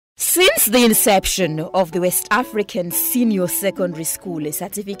Since the inception of the West African Senior Secondary School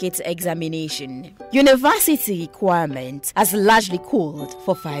Certificate Examination, university requirement has largely called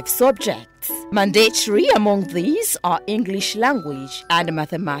for 5 subjects. Mandatory among these are English language and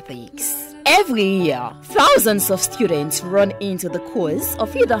mathematics. Every year, thousands of students run into the cause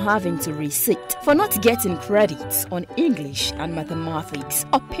of either having to resit for not getting credits on English and mathematics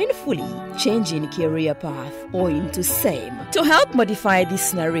or painfully changing career path owing to same. To help modify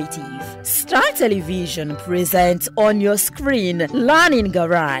this narrative, Star Television presents on your screen Learning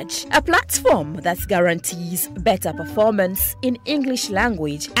Garage, a platform that guarantees better performance in English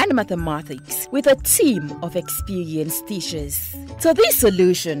language and mathematics with a team of experienced teachers. To this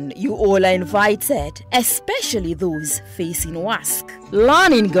solution, you all are invited, especially those facing WASC.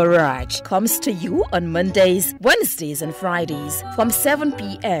 Learning Garage comes to you on Mondays, Wednesdays and Fridays from 7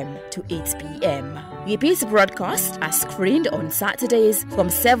 p.m. to 8 p.m. Repeat broadcasts are screened on Saturdays from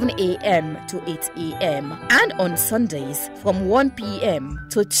 7 a.m. to 8 a.m. and on Sundays from 1 p.m.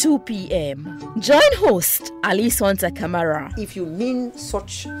 to 2 p.m. Join host Alice Hunter Kamara. If you mean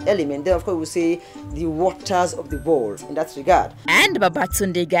such element, then of course we say the waters of the world in that regard. And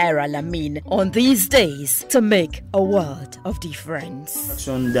Babatunde Gaira Lamin on these days to make a world of difference.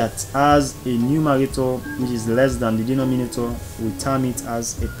 Fraction that has a numerator which is less than the denominator, we term it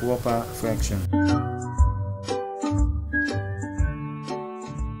as a proper fraction.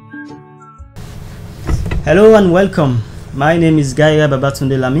 Hello and welcome. My name is Gaira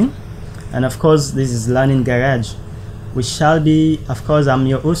Babatunde Lamin, and of course this is Learning Garage. We shall be, of course, I'm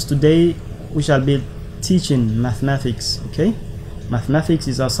your host today. We shall be teaching mathematics. Okay, mathematics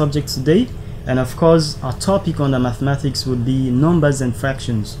is our subject today, and of course our topic on the mathematics would be numbers and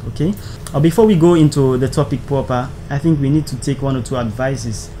fractions. Okay, before we go into the topic proper, I think we need to take 1 or 2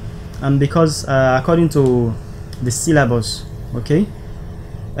 advices, and because according to the syllabus, okay,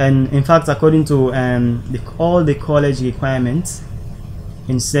 and in fact according to all the college requirements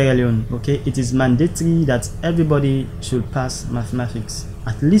in Sierra Leone, okay, it is mandatory that everybody should pass mathematics.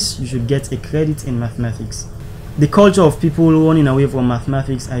 At least you should get a credit in mathematics. The culture of people running away from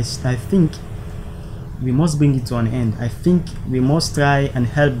mathematics, I think we must bring it to an end. I think we must try and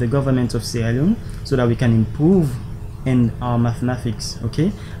help the government of Sierra Leone so that we can improve in our mathematics.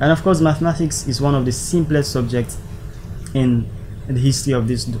 Okay, and of course mathematics is one of the simplest subjects in the history of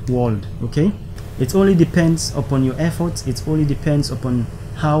this world. Okay, it only depends upon your efforts, it only depends upon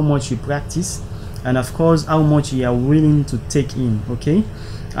how much you practice, and of course how much you are willing to take in. Okay,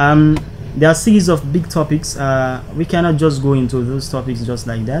 there are a series of big topics. We cannot just go into those topics just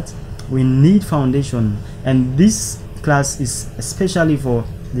like that. We need foundation, and this class is especially for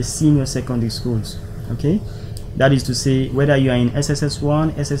the senior secondary schools. Okay, that is to say, whether you are in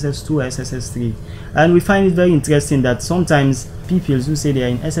SSS1, SSS2 or SSS3. And we find it very interesting that sometimes people who say they are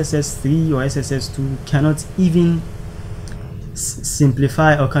in SSS3 or SSS2 cannot even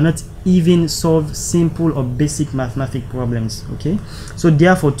simplify or cannot even solve simple or basic mathematical problems. Okay, so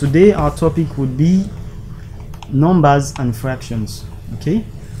therefore today our topic would be numbers and fractions. Okay,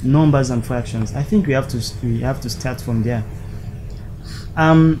 numbers and fractions. I think we have to start from there.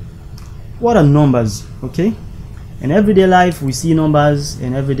 What are numbers? Okay, in everyday life we see numbers,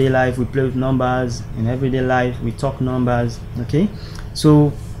 in everyday life we play with numbers, in everyday life we talk numbers. Okay,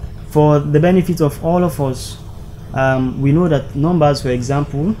 so for the benefit of all of us, we know that numbers, for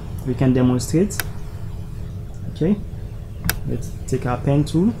example, we can demonstrate. Okay, let's take our pen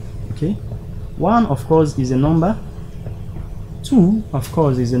tool. Okay, 1 of course is a number, 2 of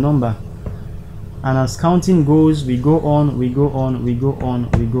course is a number, and as counting goes, we go on, we go on, we go on,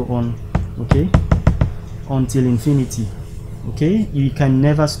 we go on. Okay, until infinity. Okay, you can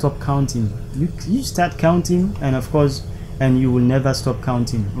never stop counting. You start counting, and of course, and you will never stop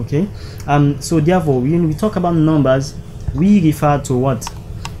counting. Okay, so therefore when we talk about numbers, we refer to what?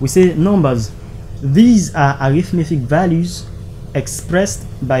 We say numbers, these are arithmetic values expressed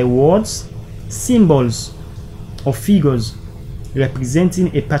by words, symbols or figures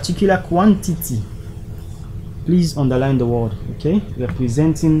representing a particular quantity. Please underline the word. Okay,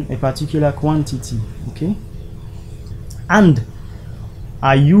 representing a particular quantity. Okay, and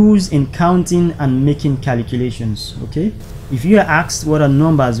are used in counting and making calculations. Okay, if you are asked what are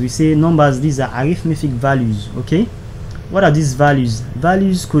numbers, we say numbers, these are arithmetic values. Okay, what are these values?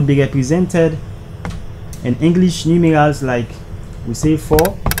 Values could be represented in English numerals, like we say 4,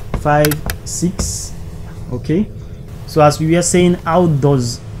 5, 6. Okay, so as we were saying, how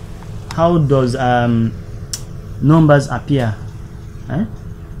does numbers appear?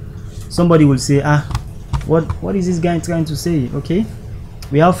 Somebody will say, what is this guy trying to say? Okay,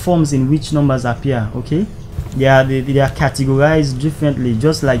 we have forms in which numbers appear. Okay, they are categorized differently,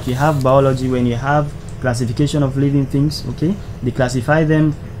 just like you have biology. When you have classification of living things, okay, they classify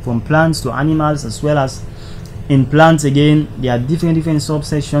them from plants to animals, as well as in plants again there are different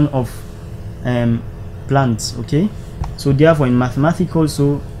subsection of plants, okay. So therefore in mathematics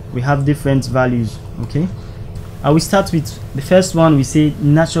also we have different values, okay. I will start with the first one. We say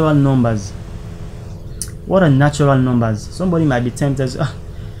natural numbers. What are natural numbers? Somebody might be tempted,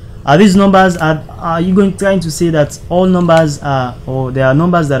 are these numbers, are you trying to say that all numbers are, or there are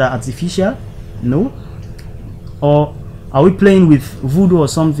numbers that are artificial? No. Or are we playing with voodoo or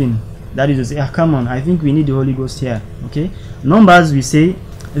something? That is to say, come on, I think we need the Holy Ghost here, okay. Numbers, we say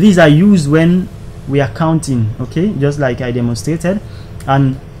these are used when we are counting, okay, just like I demonstrated,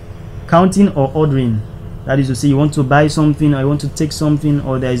 and counting or ordering. That is to say, you want to buy something, or you want to take something,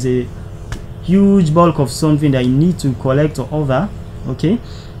 or there is a huge bulk of something that you need to collect or order, okay,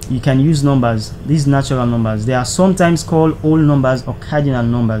 you can use numbers. These natural numbers, they are sometimes called whole numbers or cardinal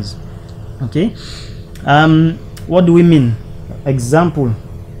numbers, okay. What do we mean? Example: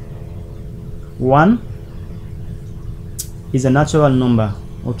 1 is a natural number,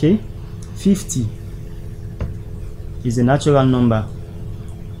 okay. 50 is a natural number.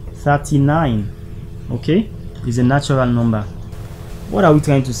 39, okay, is a natural number. What are we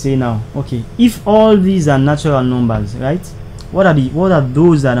trying to say now? Okay, if all these are natural numbers, right, what are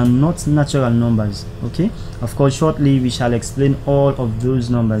those that are not natural numbers? Okay, of course shortly we shall explain all of those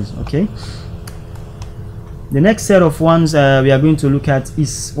numbers, okay. The next set of ones we are going to look at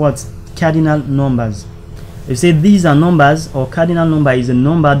is what? Cardinal numbers. They say these are numbers, or cardinal number is a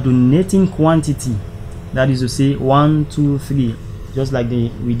number donating quantity. That is to say 1, 2, 3, just like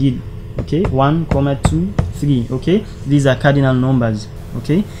we did, okay, 1, 2, 3, okay. These are cardinal numbers,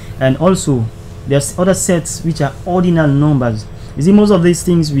 okay. And also there's other sets which are ordinal numbers. You see, most of these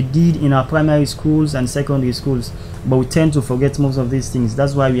things we did in our primary schools and secondary schools, but we tend to forget most of these things.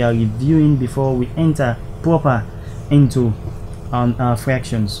 That's why we are reviewing before we enter proper into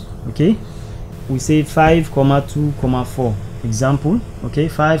fractions, okay. We say 5, 2, 4, example, okay,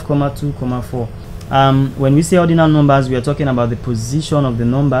 5, 2, 4. When we say ordinal numbers, we are talking about the position of the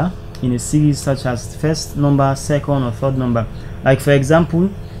number in a series, such as first number, second, or third number. Like for example,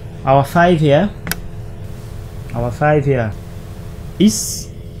 our 5 here is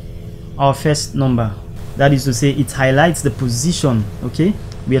our first number. That is to say, it highlights the position, okay.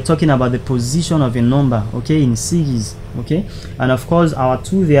 We are talking about the position of a number, okay, in series, okay. And of course our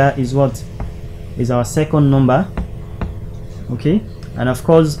 2 there is what? Is our second number, okay. And of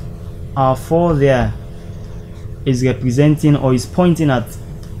course our 4 there is representing, or is pointing at,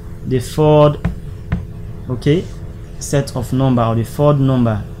 the third, okay, set of number, or the third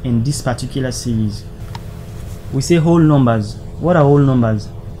number in this particular series. We say whole numbers. What are whole numbers?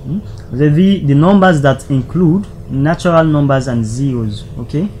 The numbers that include natural numbers and zeros,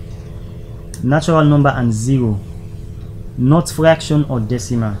 okay. Natural number and zero, not fraction or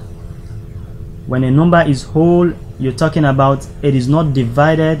decimal. When a number is whole, you're talking about it is not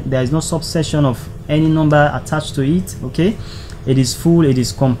divided, there is no subsection of any number attached to it, okay. It is full, it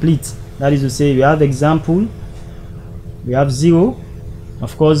is complete. That is to say, we have example, we have 0,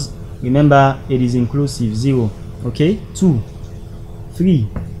 of course, remember it is inclusive, 0, okay. 2, 3,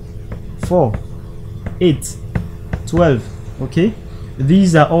 4, 8, 12, okay.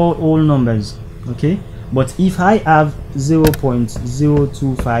 These are all whole numbers, okay. But if I have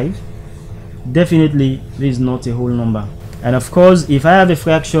 0.025, definitely this is not a whole number. And of course, if I have a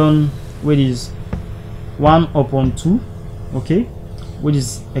fraction which is 1 upon 2, okay, which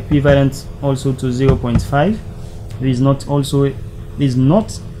is equivalent also to 0.5, this is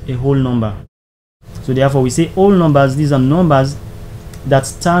not a whole number. So therefore we say whole numbers, these are numbers that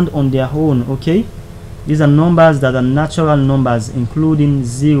stand on their own, okay. These are numbers that are natural numbers, including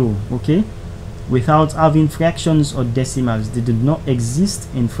 0, okay, without having fractions or decimals. They do not exist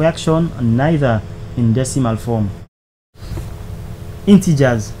in fraction, and neither in decimal form.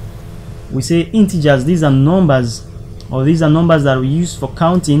 Integers. We say integers, these are numbers, or these are numbers that we use for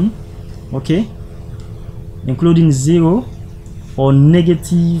counting, okay, including 0 or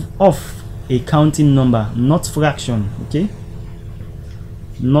negative of a counting number, not fraction, okay.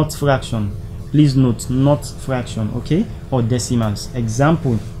 Not fraction, please note, not fraction, okay, or decimals.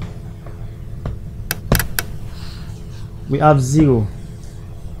 Example: we have 0,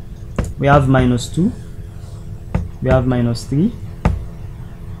 we have -2, we have -3,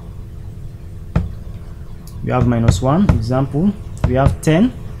 we have -1, example, we have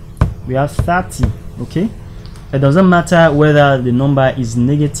 10, we have 30, okay. It doesn't matter whether the number is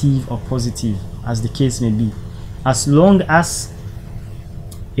negative or positive, as the case may be, as long as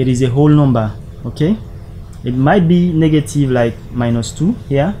it is a whole number, okay. It might be negative, like -2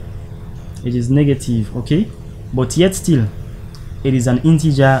 here. It is negative, okay, but yet still it is an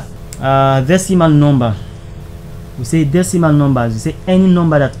integer. Decimal number, we say decimal numbers, we say any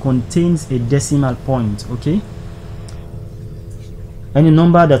number that contains a decimal point, okay, any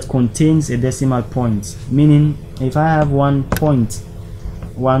number that contains a decimal point, meaning if I have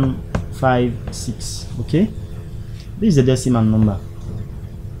 1.156, okay, this is a decimal number,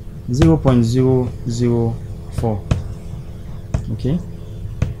 0.004, okay,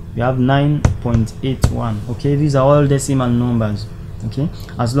 we have 9.81, okay, these are all decimal numbers, okay.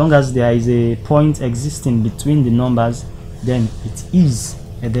 As long as there is a point existing between the numbers, then it is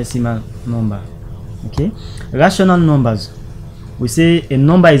a decimal number, okay. Rational numbers, we say a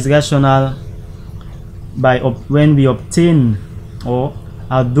number is rational by when we obtain, or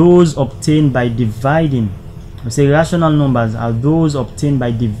are those obtained by dividing. We say rational numbers are those obtained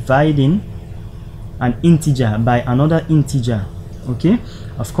by dividing an integer by another integer, okay.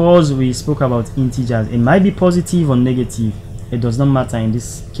 Of course, we spoke about integers. It might be positive or negative, it does not matter in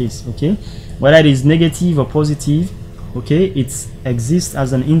this case, okay. Whether it is negative or positive, okay, it exists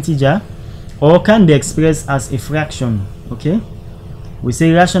as an integer or can be expressed as a fraction, okay. We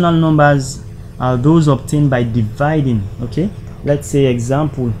say rational numbers are those obtained by dividing, okay. Let's say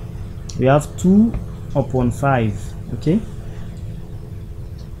example, we have 2 upon 5, okay.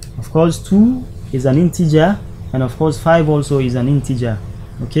 Of course 2 is an integer, and of course 5 also is an integer,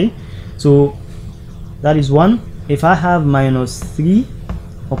 okay. So that is 1. If I have -3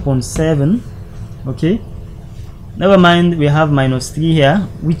 upon 7, okay, never mind, we have -3 here,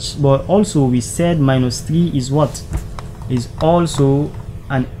 which, but also we said -3 is what? Is also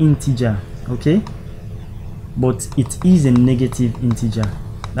an integer, okay, but it is a negative integer.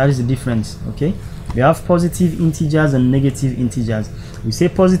 That is the difference, okay. We have positive integers and negative integers. We say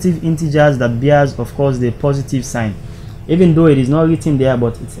positive integers that bears, of course, the positive sign, even though it is not written there,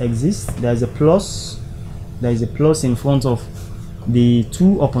 but it exists. There is a plus, there is a plus in front of the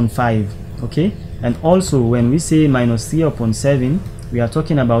 2 upon 5, okay. And also when we say -3 upon 7, we are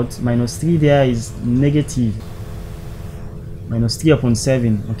talking about -3 there is negative, -3 upon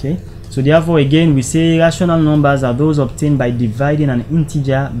 7, okay. So therefore again we say rational numbers are those obtained by dividing an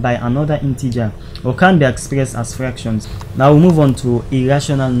integer by another integer, or can be expressed as fractions. Now we move on to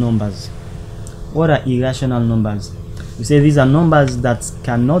irrational numbers. What are irrational numbers? We say these are numbers that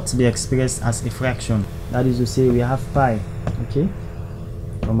cannot be expressed as a fraction. That is to say, we have pi, okay,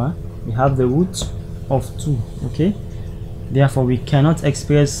 comma, we have the root of 2, okay. Therefore we cannot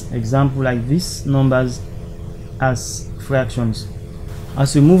express, example like these numbers, as fractions.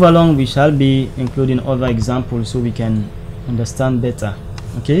 As we move along, we shall be including other examples so we can understand better,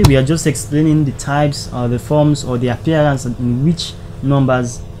 okay. We are just explaining the types or the forms or the appearance in which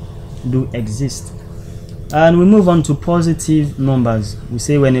numbers do exist. And we move on to positive numbers. We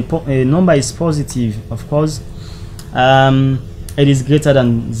say when a number is positive, of course, it is greater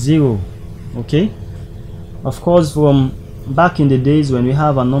than 0, okay. Of course, from back in the days when we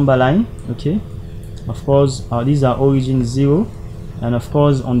have a number line, okay, of course these are origin 0, and of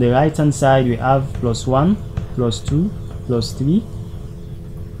course on the right hand side we have +1, +2, +3,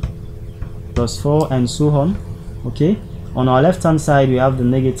 +4, and so on, okay. On our left hand side we have the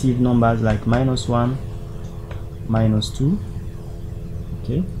negative numbers like -1, -2,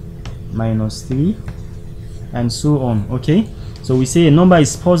 okay, -3, and so on, okay. So we say a number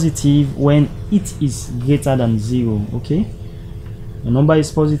is positive when it is greater than 0, okay. A number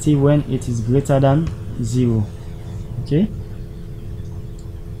is positive when it is greater than 0, okay.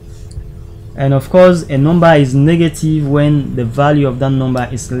 And of course a number is negative when the value of that number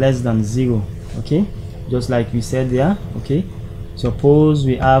is less than 0, okay, just like we said there, okay. Suppose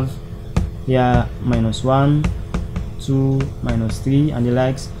we have here -1, 2, -3, and the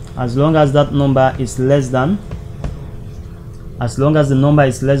likes. As long as that number is less than, as long as the number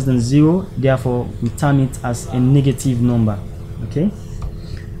is less than 0, therefore we term it as a negative number, okay.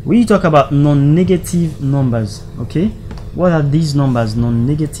 We talk about non-negative numbers, okay. What are these numbers?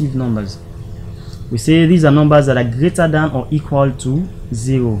 Non-negative numbers, we say these are numbers that are greater than or equal to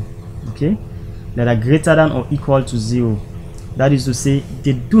 0, okay, that are greater than or equal to 0. That is to say,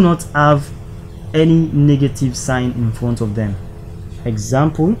 they do not have any negative sign in front of them.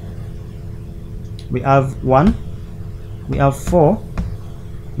 Example, we have 1, we have 4,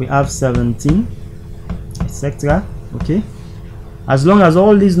 we have 17, etc, okay. As long as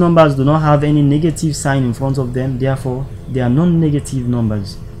all these numbers do not have any negative sign in front of them, therefore they are non-negative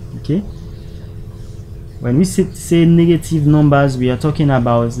numbers, okay. When we say negative numbers, we are talking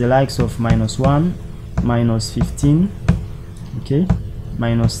about the likes of -1, -15, okay,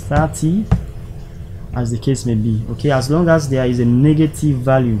 -30, as the case may be. Okay, as long as there is a negative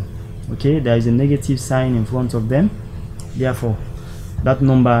value, okay, there is a negative sign in front of them, therefore that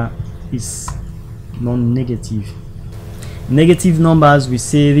number is non-negative. Negative numbers, we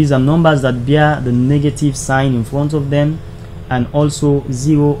say these are numbers that bear the negative sign in front of them, and also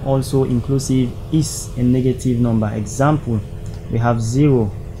 0 also inclusive is a negative number. Example, we have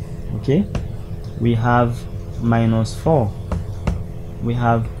 0, okay, we have -4, we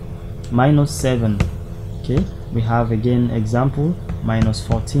have -7, okay, we have again example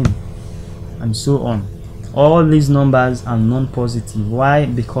 -14, and so on. All these numbers are non-positive. Why?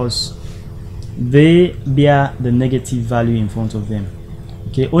 Because they bear the negative value in front of them.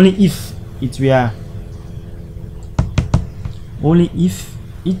 Okay, only if it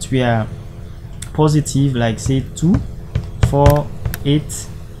were positive, like say 2, 4, 8,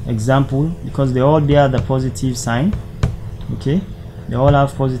 example, because they all bear the positive sign, okay, they all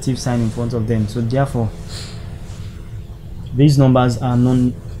have positive sign in front of them, so therefore these numbers are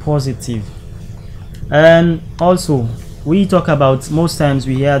non-positive. And also we talk about, most times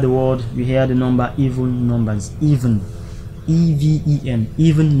we hear the number even numbers, even, E-V-E-N,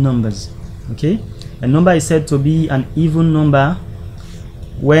 even numbers. Okay, a number is said to be an even number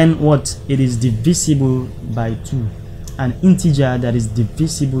when what? It is divisible by 2. An integer that is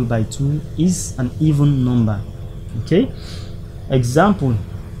divisible by 2 is an even number. Okay, example,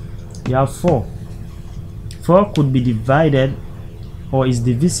 you have 4. 4 could be divided or is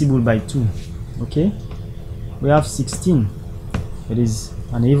divisible by 2. Okay, we have 16, it is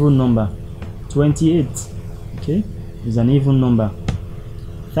an even number. 28, okay, is an even number.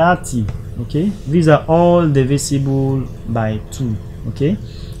 30, okay, these are all divisible by 2. Okay,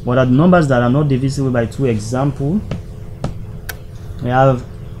 what are the numbers that are not divisible by 2? Example, we have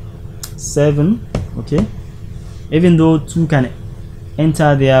 7, okay, even though 2 can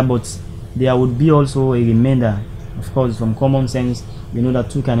enter there, but there would be also a remainder. Of course, from common sense we know that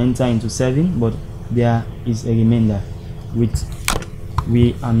 2 can enter into 7, but there is a remainder which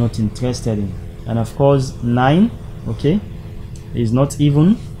we are not interested in. And of course 9, okay, is not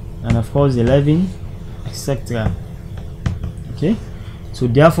even, and of course 11, etc. Okay, so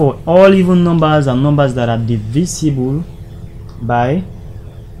therefore all even numbers are numbers that are divisible by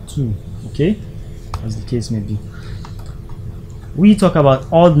 2. Okay, as the case may be. We talk about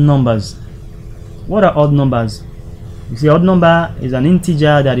odd numbers. What are odd numbers? You see, odd number is an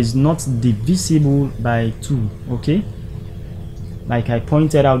integer that is not divisible by 2. Okay, like I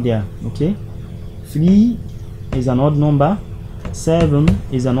pointed out there. Okay, 3 is an odd number, 7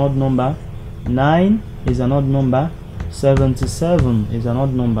 is an odd number, 9 is an odd number, 77 is an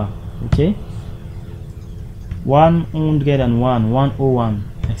odd number. Okay, 101, 101,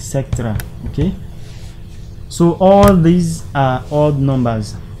 etc. Okay, so all these are odd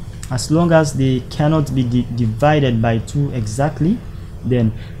numbers. As long as they cannot be divided by 2 exactly,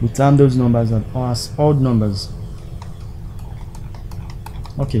 then we term those numbers as odd numbers.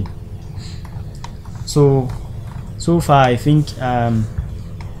 Okay, so far I think I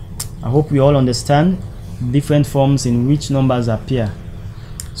hope we all understand different forms in which numbers appear.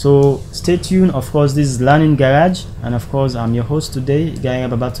 So stay tuned. Of course, this is Learning Garage, and of course I'm your host today, Gaiga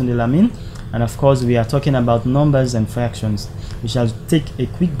Babatunde Lamin, and of course we are talking about numbers and fractions. We shall take a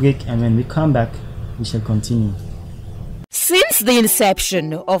quick break, and when we come back we shall continue. Since the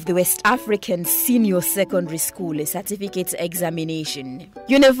inception of the West African Senior Secondary School Certificate Examination,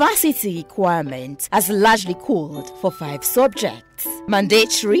 university requirement has largely called for 5 subjects.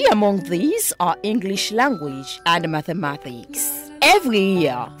 Mandatory among these are English language and mathematics. Every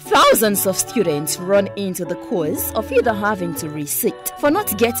year, thousands of students run into the cause of either having to resit for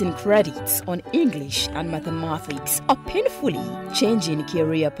not getting credits on English and mathematics, or painfully changing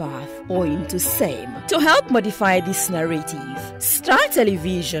career path owing to same. To help modify this narrative, Star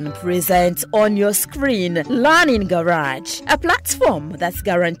Television presents on your screen Learning Garage, a platform that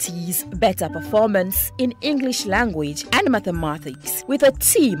guarantees better performance in English language and mathematics with a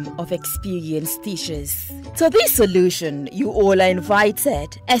team of experienced teachers. To this solution, you all are invited,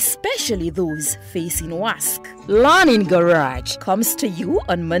 especially those facing WASC. Learning Garage comes to you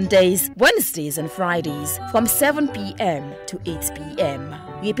on Mondays, Wednesdays and Fridays from 7 p.m. to 8 p.m.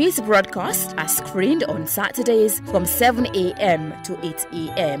 Repeat broadcasts are screened on Saturdays from 7 a.m. to 8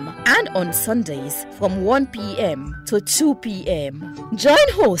 a.m. and on Sundays from 1 p.m. to 2 p.m. Join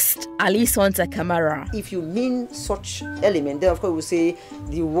host Ali Sonta Kamara. If you mean such element, then of course we say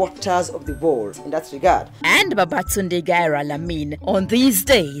the waters of the world in that regard. And Babatunde Gaira Lamin on these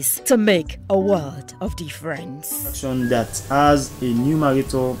days to make a world of difference. Fraction that has a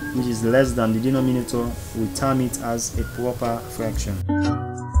numerator which is less than the denominator, we term it as a proper fraction.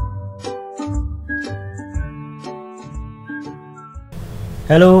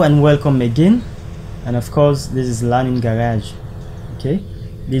 Hello and welcome again, and of course this is Learning Garage. Okay,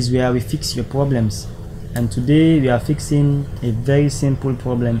 this is where we fix your problems, and today we are fixing a very simple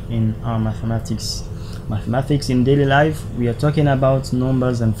problem in our mathematics in daily life. We are talking about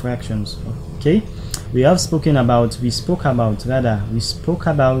numbers and fractions. Okay, we spoke about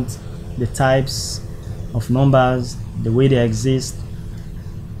the types of numbers, the way they exist,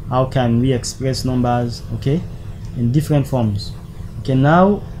 how can we express numbers, okay, in different forms. Okay,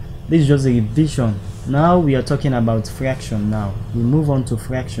 now this is just a revision. Now we are talking about fraction. Now we move on to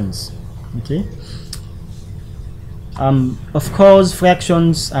fractions. Okay, of course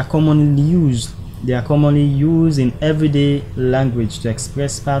fractions are commonly used. They are commonly used in everyday language to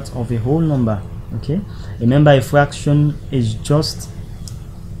express part of a whole number. Okay, remember, a fraction is just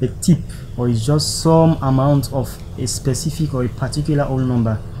a tip, or is just some amount of a specific or a particular whole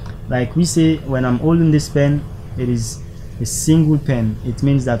number. Like we say, when I'm holding this pen, it is a single pen. It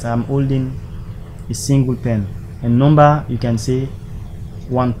means that I'm holding a single pen. A number, you can say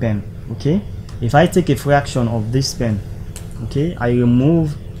 1 pen. Okay, if I take a fraction of this pen, okay, I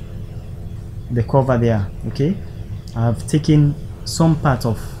remove the cover there. Okay, I have taken some part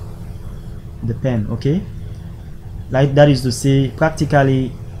of the pen. Okay, like that is to say,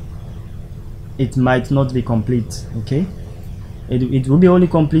 practically it might not be complete. Okay, it will be only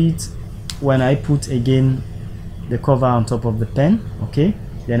complete when I put again the cover on top of the pen. Okay,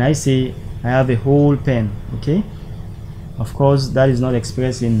 then I say I have a whole pen. Okay, of course that is not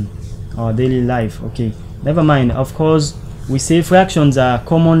expressed in our daily life. Okay, never mind. Of course, we say fractions are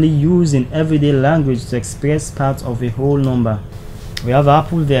commonly used in everyday language to express part of a whole number. We have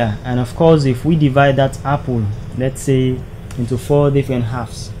apple there, and of course if we divide that apple, let's say, into 4 different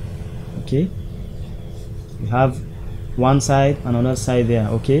halves, okay, we have one side, another side there.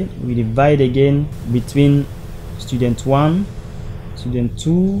 Okay, we divide again between student 1, student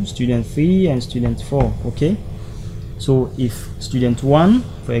 2, student 3 and student 4. Okay, so if student 1,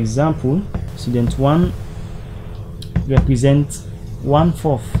 for example, student 1 represents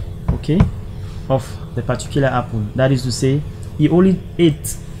 1/4, okay, of the particular apple. That is to say, he only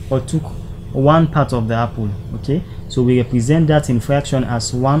ate or took 1 part of the apple. Okay, so we represent that in fraction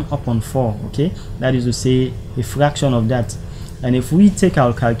as 1/4. Okay, that is to say, a fraction of that. And if we take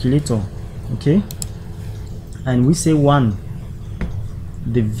our calculator, okay, and we say 1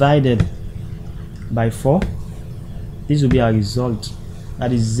 divided by 4, this will be our result.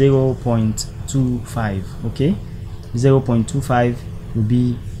 That is 0.25. okay, 0.25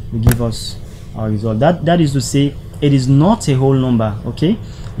 will give us our result. That is to say, it is not a whole number. Okay,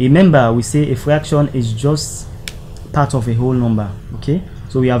 remember, we say a fraction is just part of a whole number. Okay,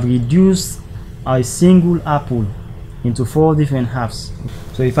 so we have reduced a single apple into 4 different halves.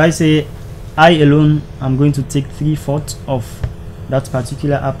 So if I say I alone, I'm going to take 3/4 of that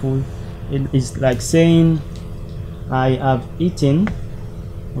particular apple. It is like saying I have eaten,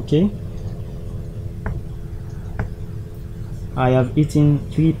 okay, I have eaten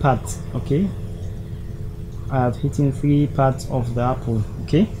 3 parts. Okay, I have eaten 3 parts of the apple.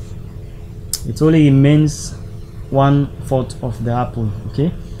 Okay, it only remains 1/4 of the apple.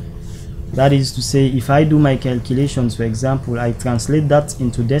 Okay, that is to say, if I do my calculations, for example, I translate that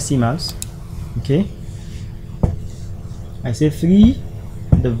into decimals. Okay, I say 3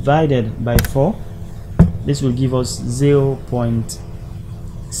 divided by 4, this will give us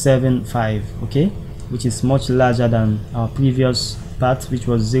 0.75, okay, which is much larger than our previous part, which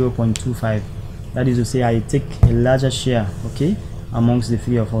was 0.25. That is to say, I take a larger share, okay, amongst the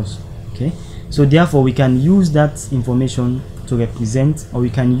 3 of us. Okay, so therefore we can use that information to represent, or we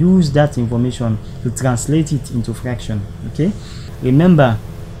can use that information to translate it into fraction. Okay, remember,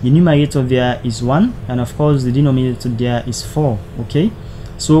 the numerator there is 1, and of course the denominator there is 4. Okay,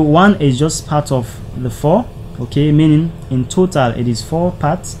 so 1 is just part of the 4, okay, meaning in total it is 4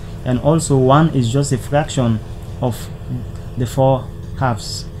 parts, and also 1 is just a fraction of the 4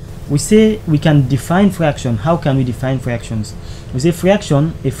 halves. We say we can define fraction. How can we define fractions? We say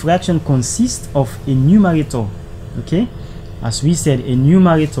a fraction consists of a numerator. Okay, as we said, a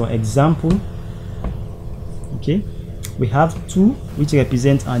numerator. Example, okay, we have 2, which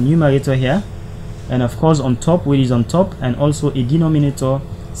represent our numerator here, and of course on top, which is on top, and also a denominator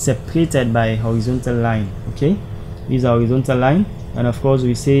separated by a horizontal line. Okay, this is our horizontal line, and of course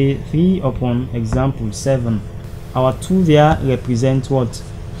we say 3 upon example 7. Our 2 there represent what?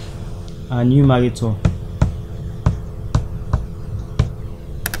 Our numerator.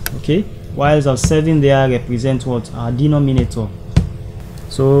 Okay, whilst our 7 there represent what? Our denominator.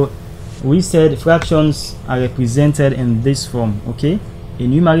 So we said fractions are represented in this form. Okay, a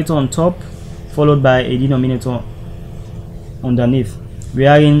numerator on top followed by a denominator underneath.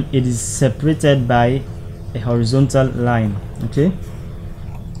 wherein it is separated by a horizontal line. Okay,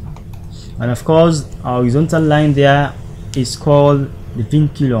 and of course our horizontal line there is called the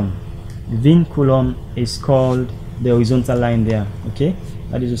vinculum. The vinculum is called the horizontal line there. Okay,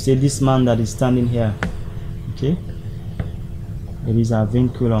 that is to say this man that is standing here. Okay, it is our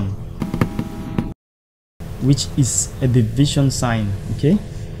vinculum, which is a division sign. Okay,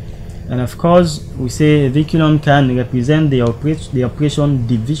 and of course we say a vinculum can represent the operation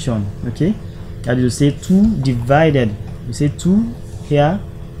division. Okay, that is to say 2 divided, we say 2 here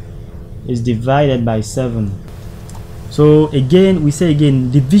is divided by 7. So again, we say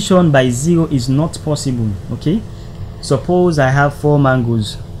again, division by 0 is not possible. Okay, suppose I have 4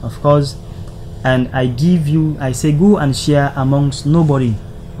 mangoes, of course, and I give you, I say go and share amongst nobody.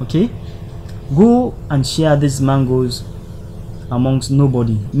 Okay, go and share these mangoes amongst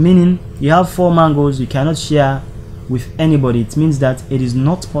nobody, meaning you have 4 mangoes, you cannot share with anybody. It means that it is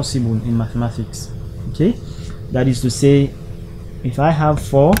not possible in mathematics. Okay, that is to say, if I have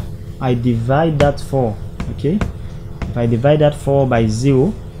 4, I divide that 4. Okay, if I divide that 4 by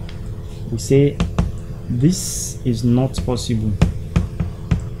 0, we say this is not possible.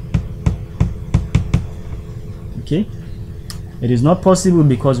 Okay, it is not possible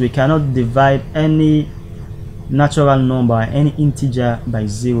because we cannot divide any natural number, any integer by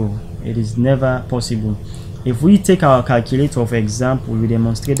 0. It is never possible. If we take our calculator, for example, we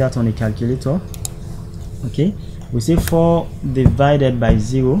demonstrate that on a calculator. Okay, we say 4 divided by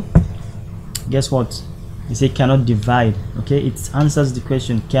 0. Guess what? We say cannot divide. Okay, it answers the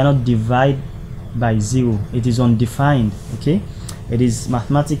question, cannot divide by 0. It is undefined. Okay, it is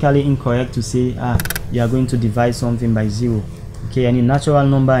mathematically incorrect to say you are going to divide something by 0. Okay, any natural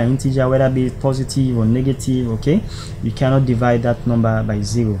number, an integer, whether be it positive or negative, okay, you cannot divide that number by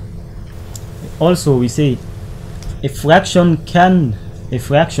 0. Also, we say a fraction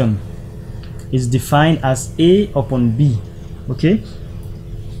is defined as a upon b. Okay,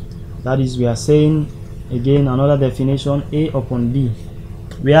 that is, we are saying again another definition, a upon b,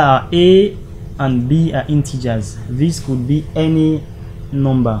 where our a and b are integers. This could be any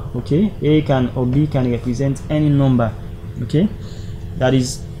number. Okay, a can or b can represent any number. Okay, that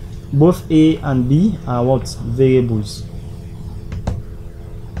is, both a and b are what? Variables.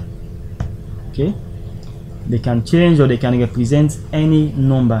 Okay, they can change or they can represent any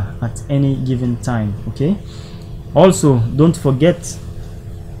number at any given time. Okay, also don't forget,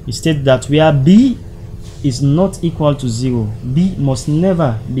 it states that where b is not equal to 0, b must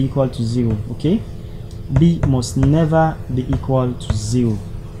never be equal to 0. Okay, b must never be equal to 0.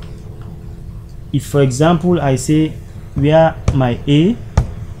 If, for example, I say where my a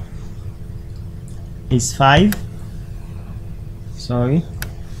is 5, sorry,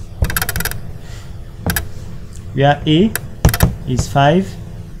 where a is 5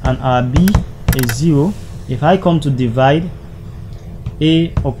 and our b is 0, if I come to divide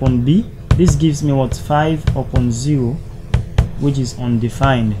a upon b, this gives me what? 5 upon 0, which is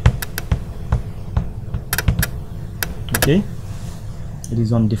undefined. Okay, it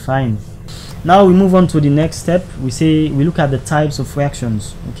is undefined. Now we move on to the next step. We look at the types of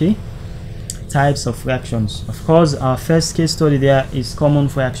fractions. Okay, types of fractions. Of course, our first case study there is common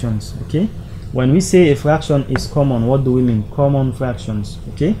fractions. Okay, when we say a fraction is common, what do we mean? Common fractions.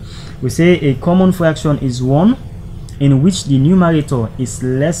 Okay, we say a common fraction is one in which the numerator is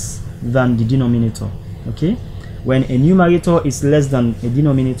less than the denominator. Okay, when a numerator is less than a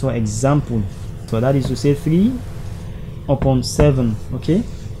denominator, example, so that is to say 3 upon 7. Okay,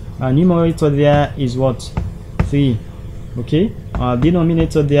 our numerator there is what? 3. Okay, our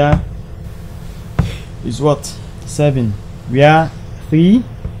denominator there is what? 7, where 3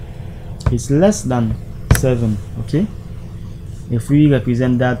 is less than 7. Okay, if we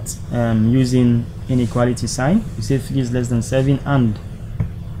represent that using inequality sign, we say 3 is less than 7 and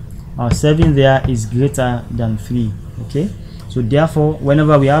our 7 there is greater than 3. Okay, so therefore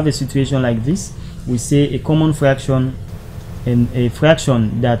whenever we have a situation like this, we say a common fraction and a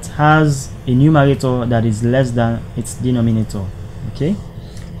fraction that has a numerator that is less than its denominator. Okay,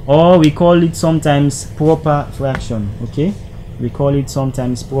 or we call it sometimes proper fraction. Okay, we call it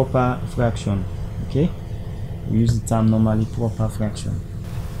sometimes proper fraction. Okay, we use the term normally proper fraction.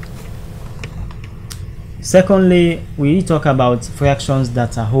 Secondly, we talk about fractions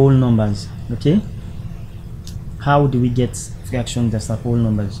that are whole numbers. Okay, how do we get fractions that are whole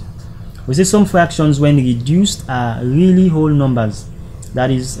numbers? We say some fractions when reduced are really whole numbers.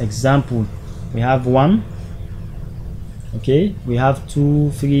 That is, example, we have 1, okay, we have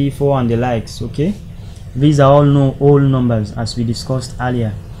 2, 3, 4 and the likes. Okay, these are all whole numbers as we discussed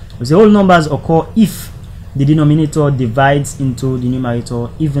earlier. We say whole numbers occur if the denominator divides into the numerator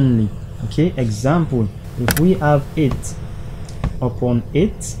evenly. Okay, example, if we have 8 upon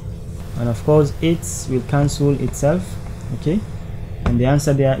 8, and of course 8 will cancel itself, okay, and the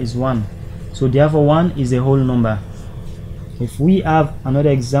answer there is 1. So therefore 1 is a whole number. If we have another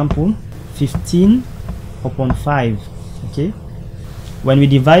example, 15 upon 5, okay, when we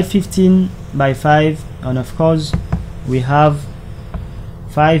divide 15 by 5, and of course we have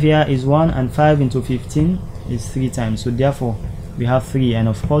 5 here is 1, and 5 into 15 is 3 times, so therefore we have 3, and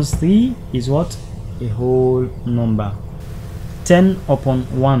of course 3 is what? A whole number. 10 upon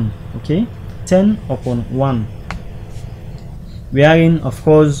 1, okay, 10 upon 1, wherein of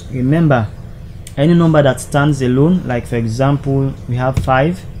course, remember, any number that stands alone, like for example we have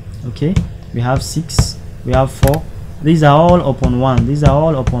 5, okay, we have 6, we have 4, these are all upon 1, these are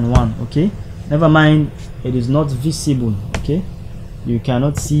all upon 1, okay, never mind it is not visible, okay, you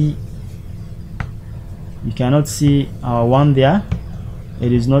cannot see our 1 there,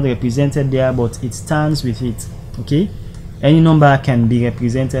 it is not represented there, but it stands with it, okay. Any number can be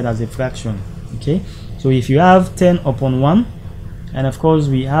represented as a fraction, okay. So if you have 10 upon 1, and of course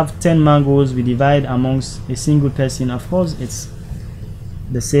we have 10 mangoes, we divide amongst a single person, of course it's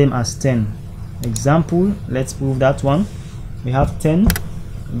the same as 10. Example, let's prove that one. We have 10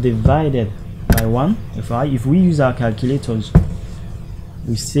 divided by 1. If we use our calculators,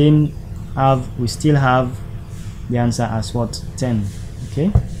 we still have the answer as what? 10.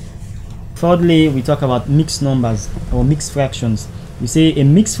 Okay. Thirdly, we talk about mixed numbers or mixed fractions. We say a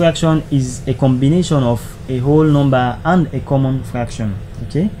mixed fraction is a combination of a whole number and a common fraction.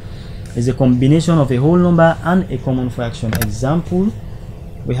 Okay, it's a combination of a whole number and a common fraction. Example,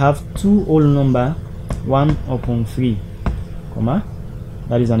 we have 2 whole number 1 upon 3, comma,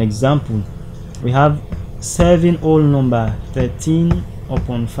 that is an example. We have 7 whole number 13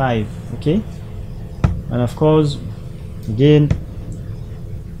 upon 5, okay, and of course again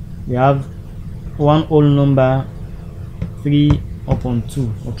we have 1 whole number 3 upon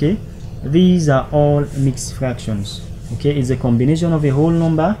 2, okay. These are all mixed fractions, okay. It's a combination of a whole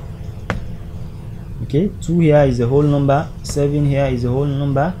number, okay. 2 here is a whole number, 7 here is a whole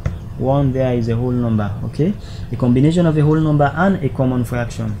number, 1 there is a whole number, okay. A combination of a whole number and a common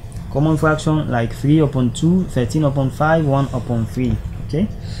fraction. Common fraction like 3 upon 2, 13 upon 5, 1 upon 3, okay.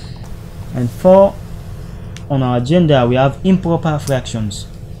 And 4 on our agenda, we have improper fractions.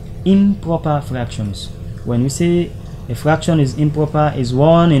 Improper fractions, when we say a fraction is improper, is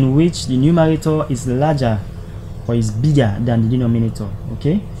one in which the numerator is larger or is bigger than the denominator,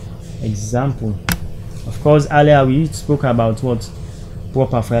 okay. Example, of course earlier we spoke about what?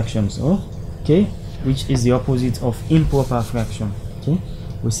 Proper fractions, okay, which is the opposite of improper fraction, okay.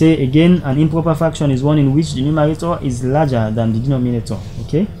 We say again, an improper fraction is one in which the numerator is larger than the denominator,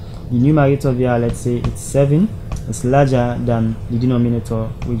 okay. The numerator there, let's say it's 7, is larger than the denominator,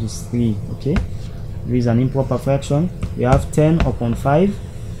 which is 3, okay. There is an improper fraction. We have 10 upon 5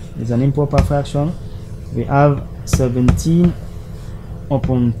 is an improper fraction. We have 17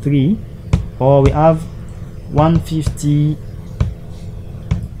 upon 3, or we have 150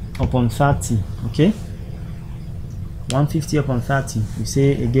 upon 30, okay. 150 upon 30, we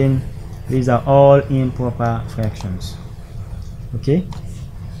say again, these are all improper fractions, okay.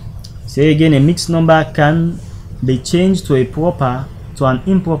 Say again, a mixed number can be changed to an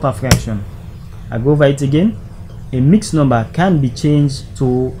improper fraction. I go over it again. A mixed number can be changed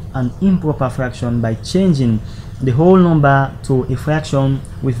to an improper fraction by changing the whole number to a fraction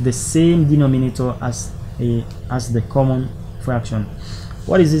with the same denominator as the common fraction.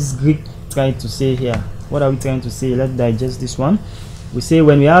 What is this Greek trying to say here? What are we trying to say? Let's digest this one. We say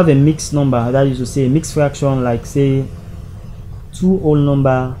when we have a mixed number, that is to say a mixed fraction, like say 2 whole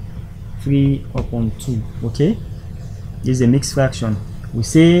number 3 upon 2, okay. This is a mixed fraction. We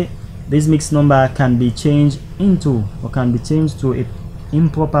say this mixed number can be changed into, or can be changed to an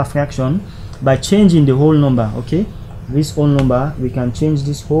improper fraction by changing the whole number, okay. This whole number, we can change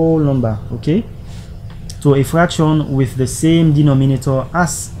this whole number, okay, to a fraction with the same denominator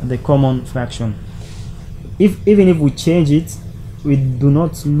as the common fraction. Even if we change it, we do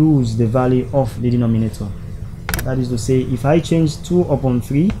not lose the value of the denominator. That is to say, if I change 2 upon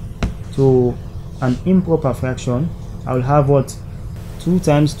 3 to an improper fraction, I will have what? 2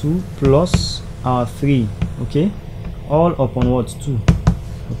 times 2 plus our 3, okay, all upon what? 2,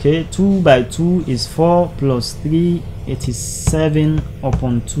 okay. 2 by 2 is 4 plus 3, it is 7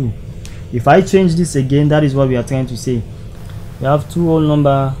 upon 2. If I change this again, that is what we are trying to say. We have 2 whole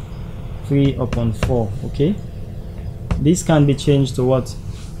number 3 upon 4, okay. This can be changed to what?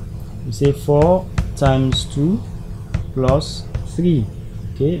 We say 4 times 2 plus 3,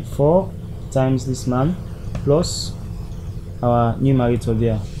 okay. 4 times this man plus our numerator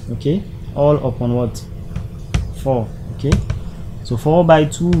there, okay, all upon what? 4, okay. So 4 by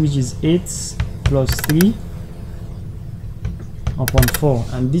 2, which is 8 plus 3 upon 4,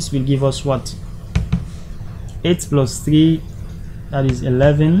 and this will give us what? 8 plus 3, that is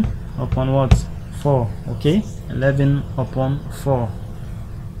 11 upon what? 4, okay, 11 upon 4,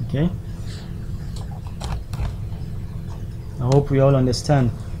 okay. I hope we all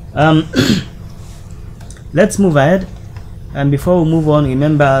understand. Let's move ahead, and before we move on,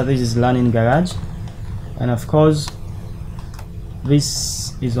 remember this is Learning Garage, and of course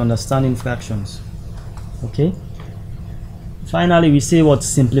this is understanding fractions, okay. Finally, we say what?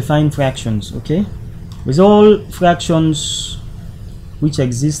 Simplifying fractions, okay. With all fractions which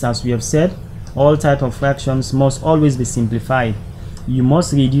exist, as we have said, all type of fractions must always be simplified. You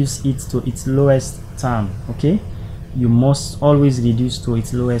must reduce it to its lowest term, okay. You must always reduce to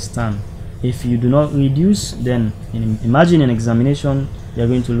its lowest term. If you do not reduce, then imagine an examination, you're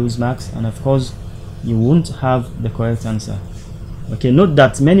going to lose marks, and of course you won't have the correct answer. Okay, note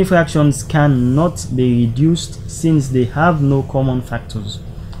that many fractions cannot be reduced since they have no common factors,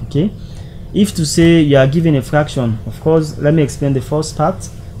 okay. If to say you are given a fraction, of course, let me explain the first part.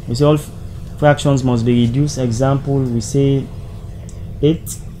 We say all fractions must be reduced. Example, we say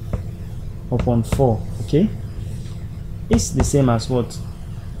 8 upon 4, okay. It's the same as what?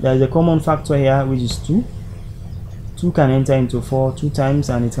 There is a common factor here, which is 2. 2 can enter into 4 2 times,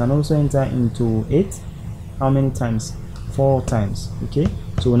 and it can also enter into 8. How many times? 4 times, okay.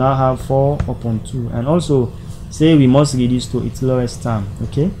 So we now have 4 upon 2, and also say we must reduce to its lowest term,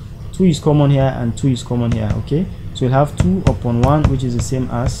 okay. 2 is common here and 2 is common here, okay. So we'll have 2 upon 1, which is the same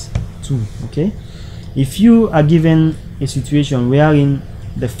as 2, okay. If you are given a situation wherein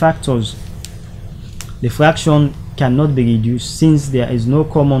the factors, the fraction cannot be reduced since there is no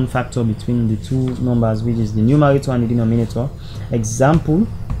common factor between the two numbers, which is the numerator and the denominator. Example,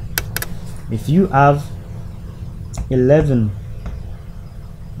 if you have 11,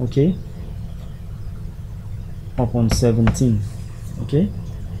 okay, upon 17, okay,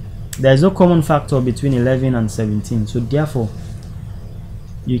 there is no common factor between 11 and 17, so therefore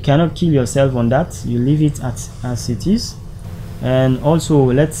you cannot kill yourself on that. You leave it as it is. And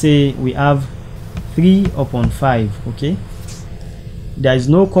also, let's say we have 3 upon 5, okay, there is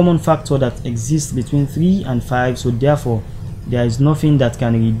no common factor that exists between 3 and 5, so therefore there is nothing that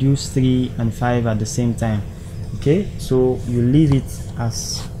can reduce 3 and 5 at the same time, okay. So you leave it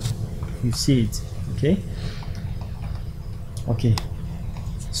as you see it, okay.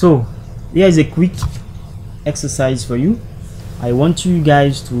 So here is a quick exercise for you. I want you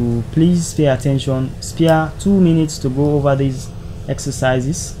guys to please pay attention, spare 2 minutes to go over these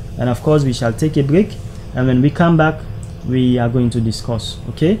exercises, and of course we shall take a break, and when we come back we are going to discuss,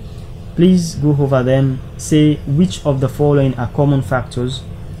 okay. Please go over them. Say which of the following are common factors.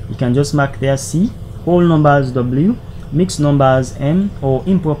 You can just mark there C, whole numbers W, mixed numbers M, or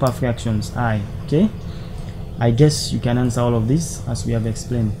improper fractions I, okay. I guess you can answer all of this as we have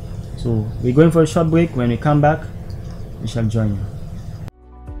explained. So we're going for a short break. When we come back, we shall join you.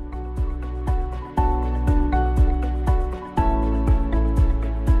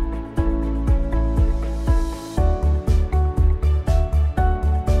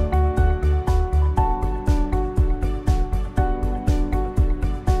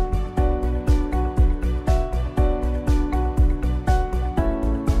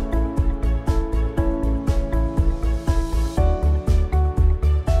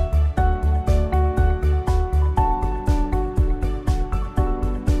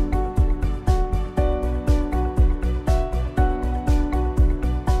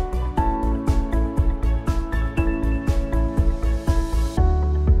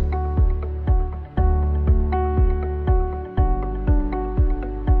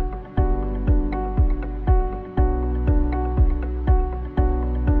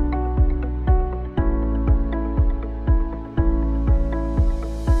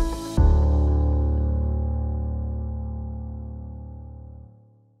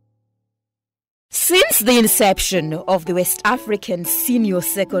 Since the inception of the West African Senior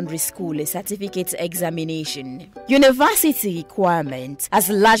Secondary School Certificate Examination, university requirement has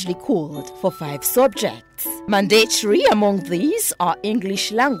largely called for 5 subjects. Mandatory among these are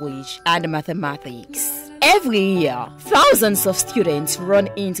English language and mathematics. Every year, thousands of students run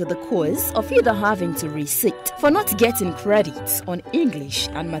into the cause of either having to resit for not getting credits on English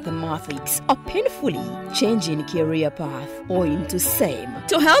and mathematics, or painfully changing career path owing to same.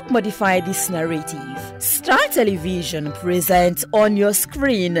 To help modify this narrative, Star Television presents on your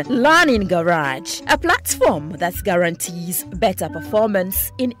screen Learning Garage, a platform that guarantees better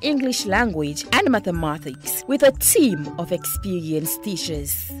performance in English language and mathematics with a team of experienced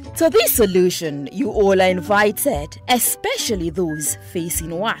teachers. To this solution, you all are invited, especially those facing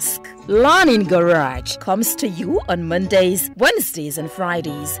WASC. Learning Garage comes to you on Mondays, Wednesdays, and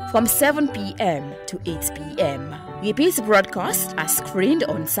Fridays from 7 p.m. to 8 p.m. Repeat broadcasts are screened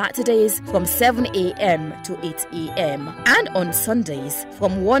on Saturdays from 7 a.m. to 8 a.m. and on Sundays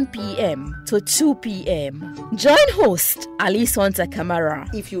from 1 p.m. to 2 p.m. Join host Ali Sonta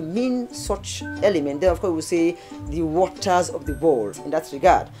Kamara. If you mean such element, then of course we say the waters of the world in that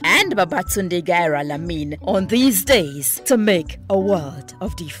regard. And Babatunde Gaira Lamin on these days to make a world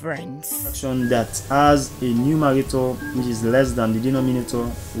of difference. Fraction that has a numerator which is less than the denominator,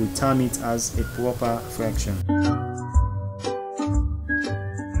 we term it as a proper fraction.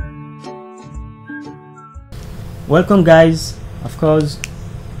 Welcome guys, of course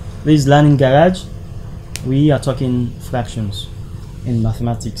this is Learning Garage. We are talking fractions in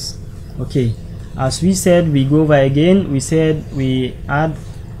mathematics. Okay, as we said, we go over again. We said we add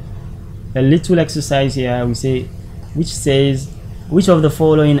a little exercise here. We say which says which of the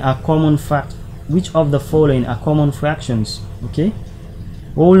following are common fractions. Okay,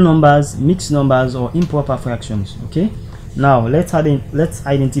 whole numbers, mixed numbers, or improper fractions. Okay, now let's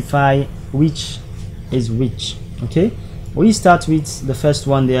identify which is which. Okay, we start with the first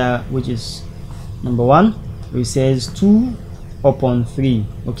one there, which is number 1, which says 2 upon 3.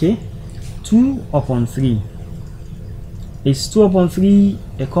 Okay, 2 upon 3. Is 2 upon 3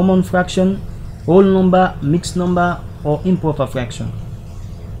 a common fraction, whole number, mixed number, or improper fraction?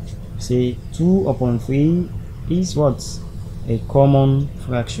 Say 2 upon 3 is what? A common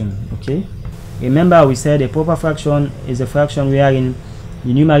fraction. Okay, remember we said a proper fraction is a fraction wherein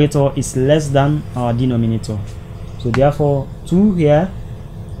the numerator is less than our denominator. So therefore 2 here,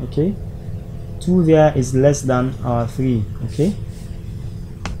 okay, 2 there is less than our 3. Okay,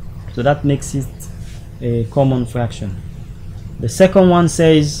 so that makes it a common fraction. The second one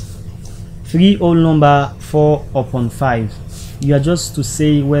says 3 whole number 4 upon 5. You are just to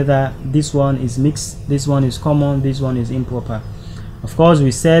say whether this one is mixed, this one is common, this one is improper. Of course,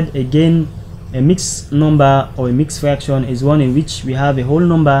 we said again, a mixed number or a mixed fraction is one in which we have a whole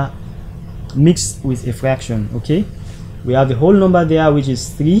number mixed with a fraction. Okay, we have a whole number there which is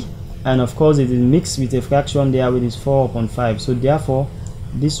 3, and of course it is mixed with a fraction there which is 4 upon 5. So therefore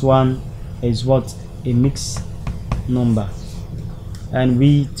this one is what? A mixed number. And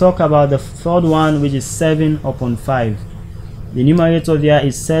we talk about the third one, which is 7 upon 5. The numerator there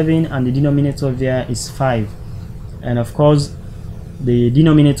is 7 and the denominator there is 5, and of course the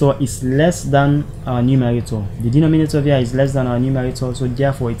denominator is less than our numerator. The denominator there is less than our numerator, so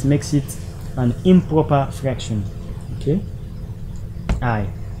therefore it makes it an improper fraction. Okay, I.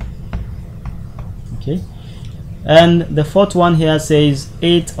 Okay, and the fourth one here says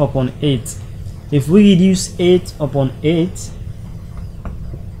 8 upon 8. If we reduce 8 upon 8,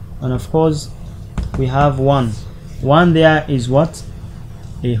 and of course we have 1 there is what?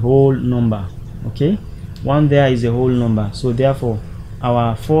 A whole number. Okay, 1 there is a whole number, so therefore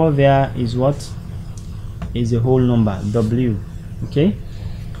our 4 there is what? Is a whole number, W. Okay,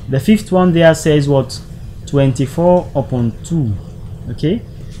 the fifth one there says what? 24 upon 2. Okay,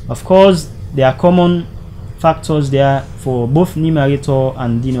 of course there are common factors there for both numerator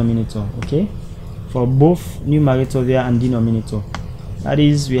and denominator. Okay, for both numerator there and denominator, that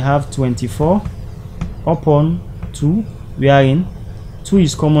is, we have 24 upon 2, wherein 2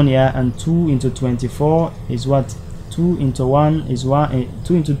 is common here, and 2 into 24 is what? 2 into 1 is 1,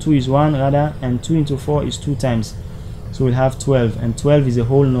 2 into 2 is 1 rather, and 2 into 4 is 2 times, so we'll have 12, and 12 is a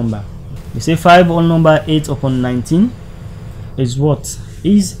whole number. We say 5 whole number 8 upon 19 is what?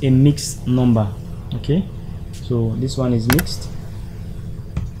 Is a mixed number. Okay, so this one is mixed.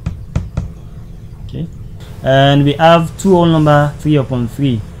 Okay, and we have 2 whole number 3 upon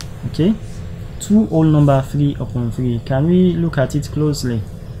 3. Okay, 2 whole number 3 upon 3. Can we look at it closely?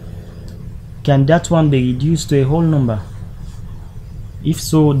 Can that one be reduced to a whole number? If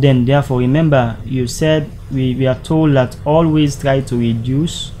so, then therefore remember you said we are told that always try to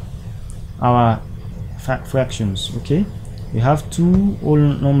reduce our fractions. Okay, we have 2 whole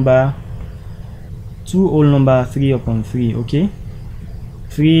number 3 upon 3. Okay,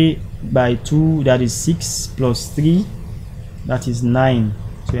 3 by 2, that is 6, plus 3, that is 9.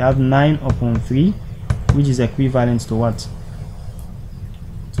 So we have 9 upon 3. which is equivalent to what?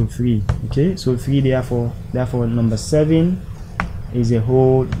 To 3. Okay, so 3, therefore number 7 is a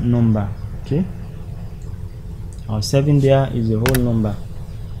whole number. Okay, our 7 there is a whole number.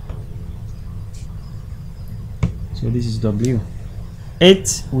 So this is W.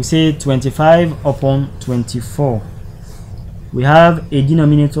 8, we say 25 upon 24. We have a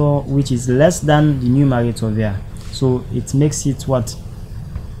denominator which is less than the numerator there, so it makes it what?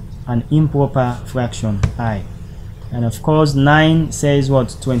 An improper fraction, I. And of course 9 says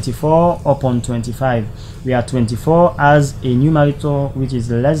what? 24 upon 25, where 24 has a numerator which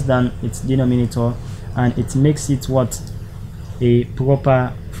is less than its denominator, and it makes it what? A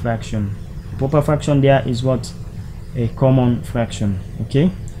proper fraction. Proper fraction there is what? A common fraction.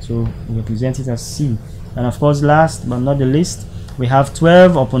 Okay, so we represent it as C. And of course, last but not the least, we have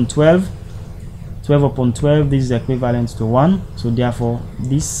 12 upon 12. 12 upon 12, this is equivalent to 1, so therefore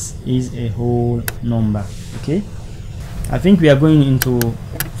this is a whole number. Okay, I think we are going into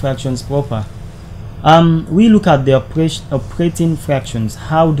fractions proper. We look at the operating fractions.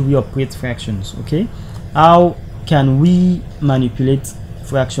 How do we operate fractions? Okay, how can we manipulate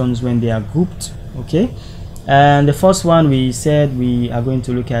fractions when they are grouped? Okay, and the first one we said we are going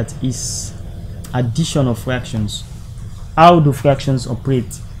to look at is addition of fractions. How do fractions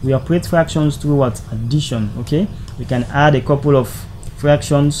operate? We operate fractions through what? Addition. Okay, we can add a couple of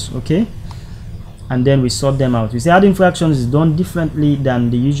fractions, okay, and then we sort them out. We say adding fractions is done differently than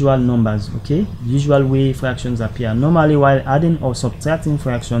the usual numbers. Okay, the usual way fractions appear. Normally, while adding or subtracting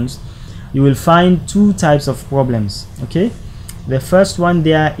fractions, you will find two types of problems. Okay, the first one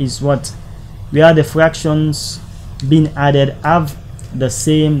there is what? Where the fractions being added have the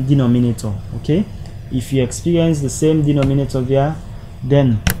same denominator. Okay, if you experience the same denominator there,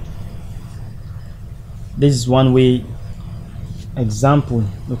 then this is one way example.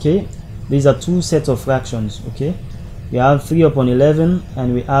 Okay, these are two sets of fractions. Okay, we have 3 upon 11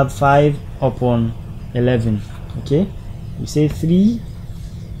 and we have 5 upon 11. Okay, we say 3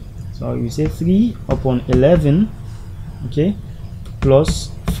 upon 11, okay,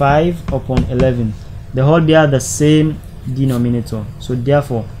 plus 5 upon 11. They all bear the same denominator. So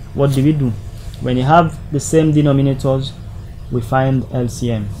therefore, what do? When you have the same denominators, we find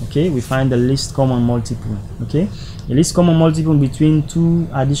LCM. Okay, we find the least common multiple. Okay, the least common multiple between two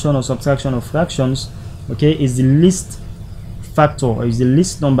addition or subtraction of fractions, okay, is the least factor, or is the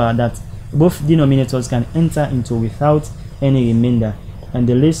least number that both denominators can enter into without any remainder. And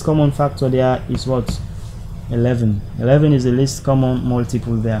the least common factor there is what? 11. 11 is the least common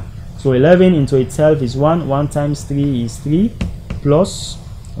multiple there. So 11 into itself is 1. 1 times 3 is 3, plus,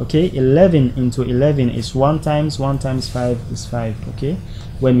 okay, 11 into 11 is 1 times 5 is 5. Okay,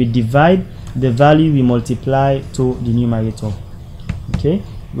 when we divide the value, we multiply to the numerator. Okay,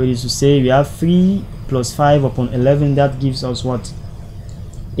 which is to say we have 3 plus 5 upon 11, that gives us what?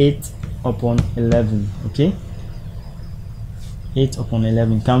 8 upon 11. Okay, 8 upon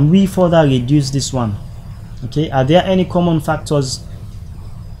 11. Can we further reduce this one? Okay, are there any common factors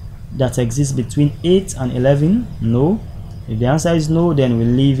that exist between 8 and 11? No. If the answer is no, then we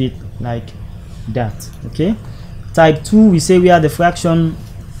leave it like that. Okay, type 2, we say where the fraction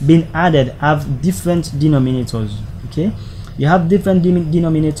being added have different denominators. Okay, you have different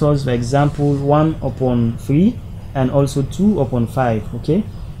denominators, for example 1 upon 3 and also 2 upon 5. Okay,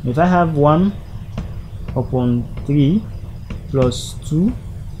 if I have 1 upon 3 plus 2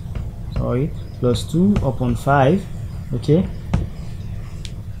 upon 5, okay,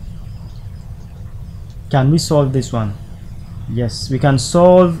 can we solve this one? Yes, we can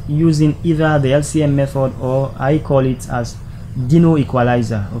solve using either the LCM method, or I call it as Dino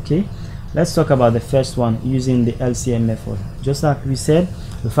equalizer. Okay, let's talk about the first one using the LCM method. Just like we said,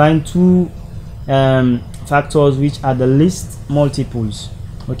 we find two factors which are the least multiples.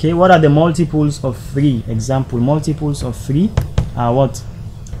 Okay, what are the multiples of 3? Example, multiples of 3 are what?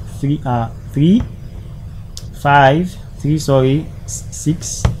 3, 5,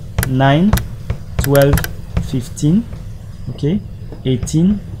 6, 9, 12, 15, okay,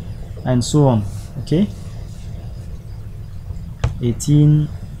 18, and so on. Okay, 18,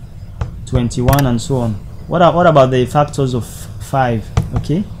 21, and so on. What about the factors of 5?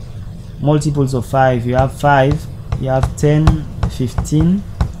 Okay, multiples of 5, you have 5, you have 10, 15,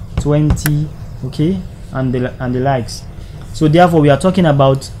 20, okay, and the likes. So therefore we are talking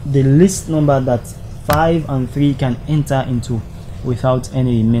about the least number that 5 and 3 can enter into without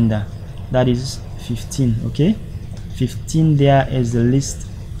any remainder, that is 15. Okay, 15 there is the least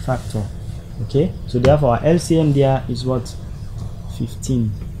factor. Okay, so therefore our LCM there is what?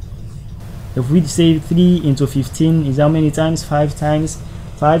 15. If we say 3 into 15 is how many times? 5 times.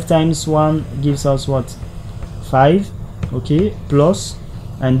 5 times 1 gives us what? 5. Okay, plus,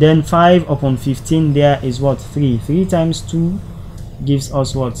 and then 5 upon 15 there is what? 3. 3 times 2 gives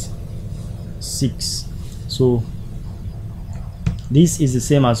us what? 6. So this is the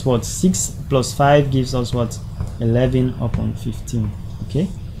same as what? 6 plus 5 gives us what? 11 upon 15. Okay,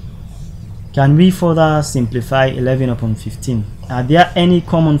 can we further simplify 11 upon 15? Are there any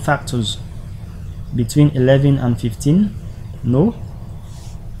common factors between 11 and 15? No.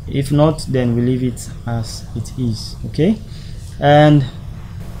 If not, then we leave it as it is. Okay, and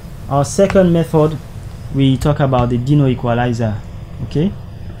our second method, we talk about the Dino equalizer. Okay,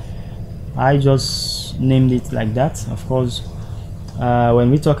 I just named it like that. Of course,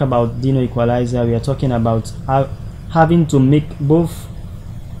 when we talk about Dino equalizer, we are talking about having to make both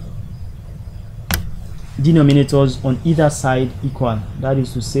denominators on either side equal. That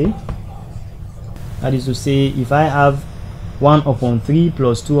is to say, if I have 1 upon 3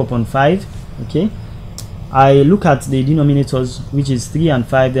 plus 2 upon 5, okay, I look at the denominators, which is 3 and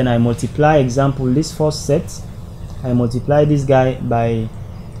 5, then I multiply, example, this first set, I multiply this guy by,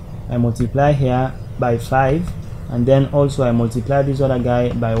 I multiply here by 5, and then also I multiply this other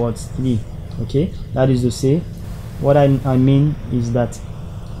guy by what? 3. Okay, that is to say, what I mean is that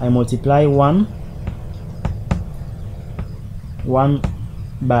I multiply 1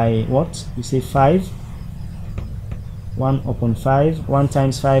 by what? You say 5, 1 upon 5, 1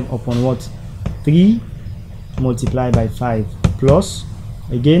 times 5 upon what? 3 multiplied by 5, plus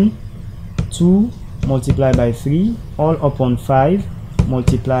again 2 multiplied by 3 all upon 5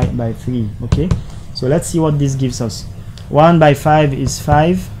 multiplied by 3. Okay, so let's see what this gives us. 1 by 5 is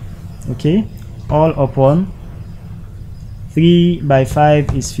 5. Okay, all upon 3 by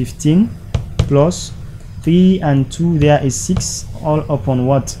 5 is 15, plus 3 and 2 there is 6, all upon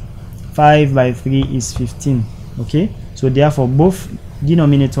what? 5 by 3 is 15. Okay, so therefore both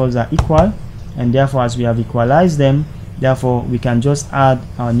denominators are equal, and therefore as we have equalized them, therefore we can just add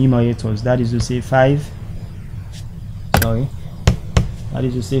our numerators. That is to say 5, sorry, that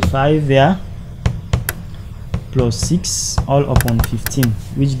is to say 5 there plus 6 all upon 15,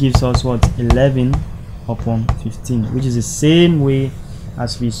 which gives us what? 11 upon 15, which is the same way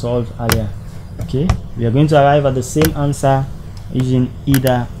as we solved earlier. Okay, we are going to arrive at the same answer using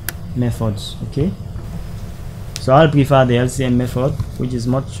either methods. Okay, so I'll prefer the LCM method, which is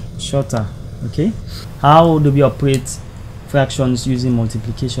much shorter. Okay, how do we operate fractions using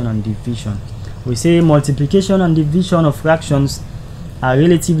multiplication and division? We say multiplication and division of fractions are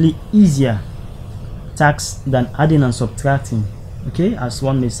relatively easier tasks than adding and subtracting. Okay, as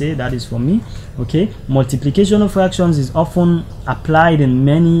one may say, that is for me. Okay, multiplication of fractions is often applied in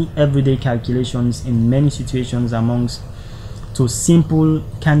many everyday calculations in many situations, amongst to simple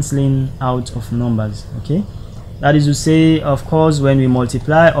cancelling out of numbers. Okay, that is to say, of course, when we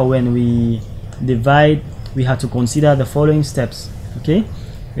multiply or when we divide, we have to consider the following steps. Okay,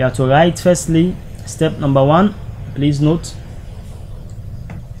 we have to write firstly step number 1. Please note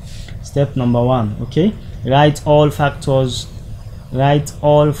step number 1. Okay, write all factors, write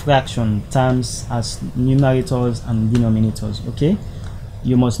all fraction terms as numerators and denominators. Okay,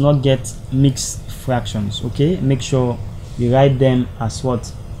 you must not get mixed fractions. Okay, make sure you write them as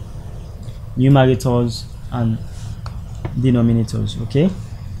what? Numerators and denominators. Okay,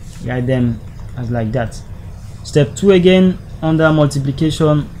 write them as like that. Step 2, again, under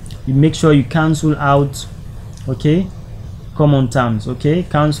multiplication, you make sure you cancel out, okay, common terms. Okay,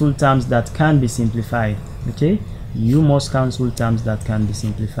 cancel terms that can be simplified. Okay, you must cancel terms that can be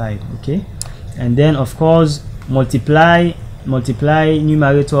simplified. Okay, and then of course multiply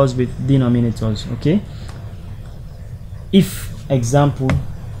numerators with denominators. Okay, if example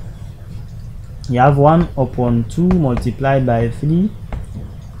you have 1 upon 2 multiplied by 3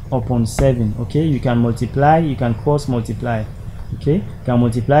 upon 7, okay, you can multiply, you can cross multiply. Okay, you can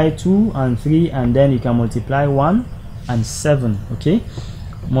multiply 2 and 3, and then you can multiply 1 and 7. Okay,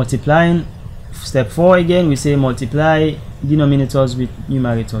 multiplying. Step 4, again, we say multiply denominators with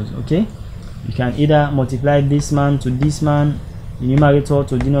numerators. Okay, you can either multiply this man to this man, the numerator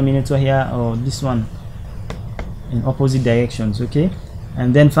to denominator here, or this one in opposite directions. Okay,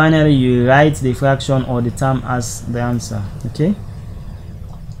 and then finally you write the fraction or the term as the answer. Okay,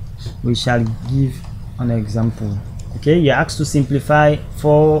 we shall give an example. Okay, you're asked to simplify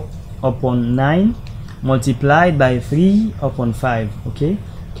 4 upon 9 multiplied by 3 upon 5. Okay,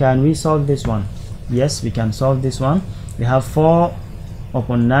 can we solve this one? Yes, we can solve this one. We have 4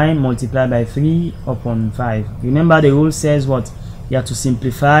 upon 9 multiplied by 3 upon 5. Remember, the rule says what? You have to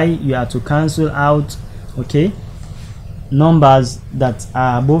simplify, you have to cancel out. Okay, numbers that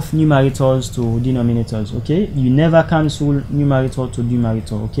are both numerators to denominators. Okay, you never cancel numerator to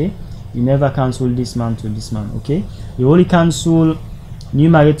numerator. Okay, you never cancel this man to this man. Okay, you only cancel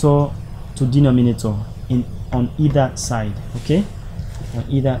numerator to denominator on either side. Okay, on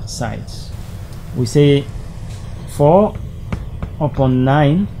either side. We say 4 upon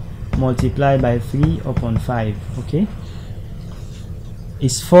 9 multiplied by 3 upon 5. Okay,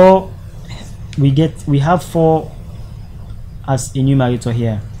 it's 4. We have 4 as a numerator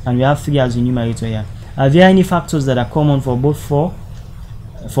here, and we have 3 as a numerator here. Are there any factors that are common for both 4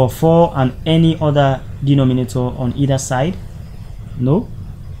 and any other denominator on either side? No.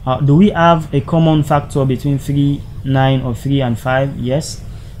 Do we have a common factor between 3, 9, or 3 and 5? Yes.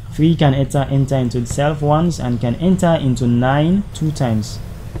 3 can enter into itself once and can enter into 9 2 times.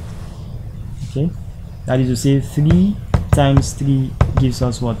 Okay, that is to say 3 times 3 gives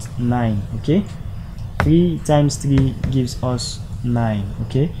us what? 9. Okay, 3 times 3 gives us 9.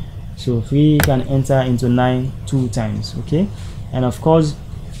 Okay, so 3 can enter into 9 2 times. Okay, and of course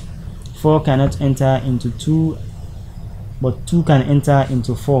 4 cannot enter into 2, but 2 can enter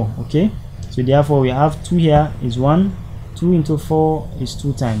into 4. Okay, so therefore we have 2 here is 1, 2 into 4 is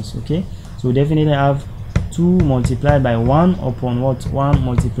 2 times. Okay, so we definitely have 2 multiplied by 1 upon what? 1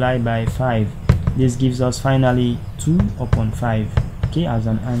 multiplied by 5. This gives us finally 2 upon 5. Okay, as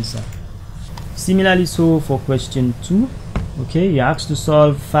an answer. Similarly, so for question 2, okay, you're asked to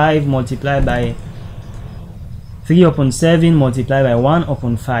solve 5 multiplied by 3 upon 7 multiplied by 1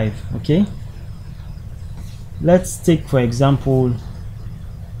 upon 5. Okay, let's take for example,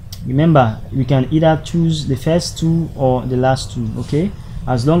 remember we can either choose the first 2 or the last 2. Okay,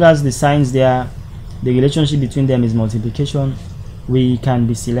 as long as the signs there, the relationship between them is multiplication, we can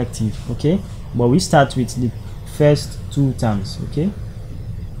be selective. Okay, but we start with the first 2 terms. Okay,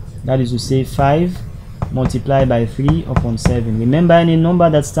 that is to say 5 multiplied by 3 upon 7. Remember, any number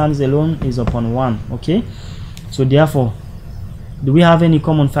that stands alone is upon 1. Okay, so therefore, do we have any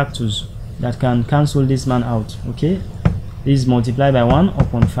common factors that can cancel this man out? Okay, this is multiplied by 1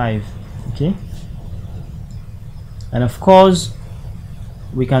 upon 5. Okay, and of course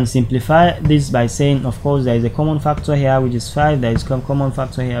we can simplify this by saying, of course, there is a common factor here which is 5, there is a common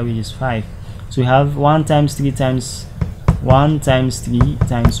factor here which is 5. So we have 1 times 3 times 1 times 3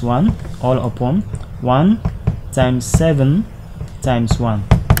 times 1 all upon 1 times 7 times 1.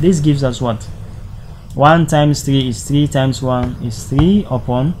 This gives us what? 1 times 3 is 3 times 1 is 3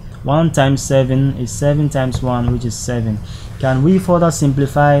 upon 1 times 7 is 7 times 1, which is 7. Can we further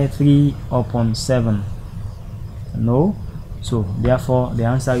simplify 3 upon 7? No. So therefore the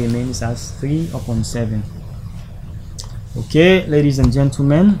answer remains as 3 upon 7. Okay, ladies and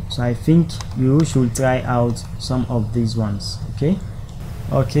gentlemen, so I think you should try out some of these ones.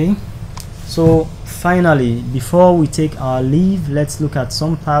 Okay, so finally, before we take our leave, let's look at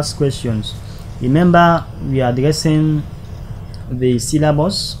some past questions. Remember, we are addressing the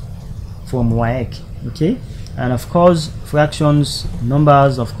syllabus from WAEC. Okay, and of course fractions,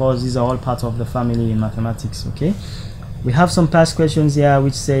 numbers, of course these are all part of the family in mathematics. Okay, we have some past questions here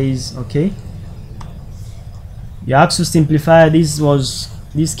which says, okay, you have to simplify. This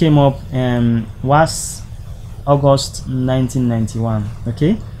came up was August 1991.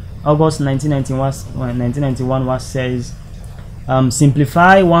 Okay, August 1991 was says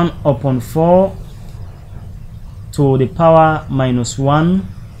simplify 1 upon 4 to the power minus 1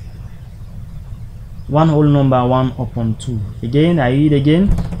 whole number 1 upon 2. Again, I read again.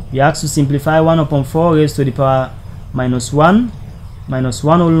 You have to simplify 1 upon 4 raised to the power minus 1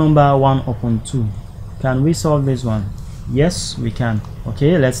 whole number 1 upon 2. Can we solve this one? Yes, we can.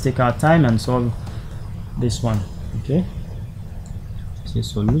 Okay, let's take our time and solve this one. Okay, it's a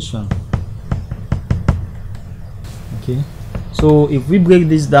solution. Okay, so if we break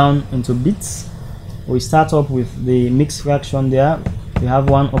this down into bits, we start up with the mixed fraction there. We have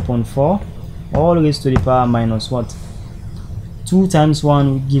 1 upon 4 all raised to the power minus what? 2 times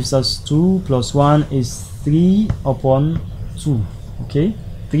 1 gives us 2 plus 1 is 3 upon 2. Okay,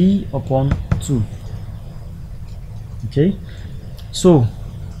 3 upon 2. Okay, so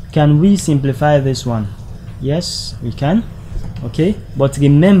can we simplify this one? Yes, we can. Okay, but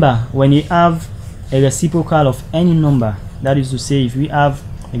remember, when you have a reciprocal of any number, that is to say, if we have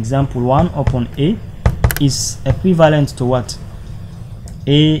example 1 upon a is equivalent to what?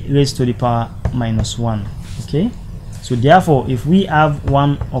 A raised to the power minus 1. Okay, so therefore if we have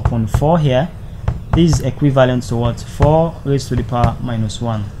 1 upon 4 here, this is equivalent to what? 4 raised to the power minus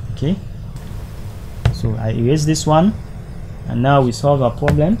 1. Okay, so I erase this one, and now we solve our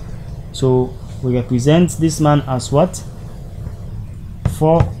problem. So we represent this man as what?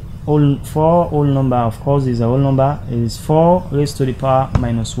 4 four whole number, of course is a whole number, is 4 raised to the power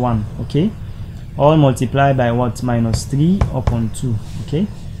minus 1. Okay, all multiplied by what? Minus 3 upon 2. Okay,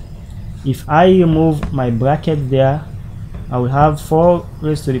 if I remove my bracket there, I will have 4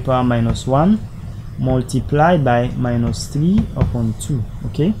 raised to the power minus 1 multiplied by minus 3 upon 2.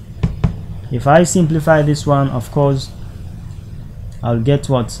 Okay, if I simplify this one, of course I'll get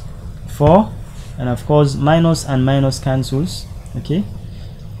what? 4, and of course minus and minus cancels. Okay,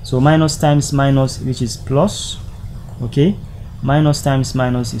 so minus times minus, which is plus. Okay, minus times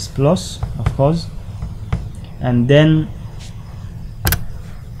minus is plus, of course, and then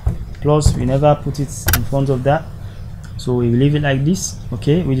plus, we never put it in front of that, so we leave it like this.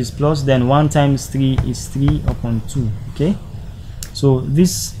 Okay, which is plus, then 1 times 3 is 3 upon 2. Okay, so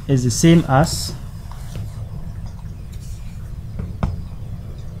this is the same as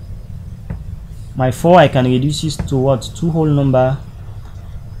my 4. I can reduce this to what? 2 whole number.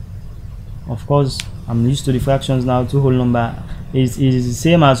 Of course, I'm used to the fractions now. 2 whole number is the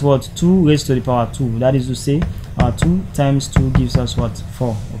same as what? 2 raised to the power 2. That is to say, our 2 times 2 gives us what?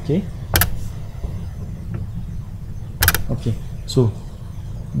 4. Okay, okay, so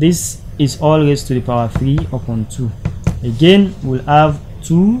this is all raised to the power 3 upon 2. Again, we'll have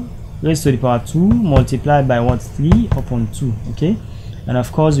 2 raised to the power 2 multiplied by what? 3 upon 2. Okay, and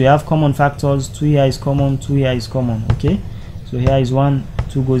of course we have common factors. 2 here is common, 2 here is common. Okay, so here is 1,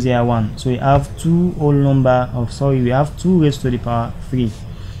 2 goes here 1, so we have 2 whole number of, sorry, we have 2 raised to the power 3.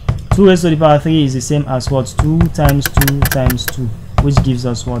 2 raised to the power 3 is the same as what? 2 times 2 times 2, which gives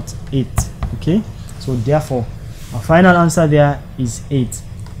us what? 8. Okay, so therefore our final answer there is 8.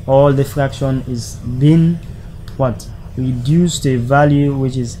 All the fraction is being what? Reduced to a value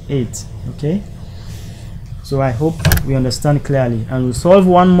which is 8. Okay, so I hope we understand clearly, and we'll solve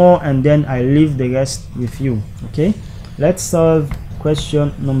one more and then I leave the rest with you. Okay, let's solve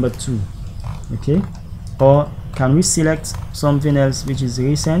question number 2. Okay, or can we select something else which is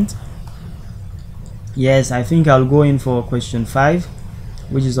recent? Yes, I think I'll go in for question 5,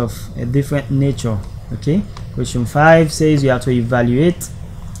 which is of a different nature. Okay, question 5 says you have to evaluate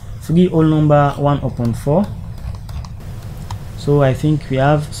 3 whole number 1 upon 4. So I think we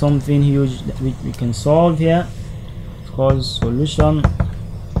have something huge that we can solve here. Of course, solution.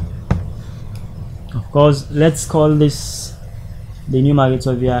 Of course, let's call this the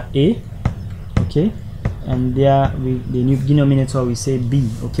numerator here A. Okay, and there with the new denominator we say B.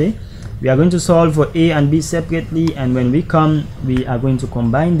 Okay, we are going to solve for A and B separately, and when we come, we are going to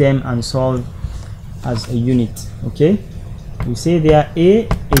combine them and solve as a unit. Okay, we say there A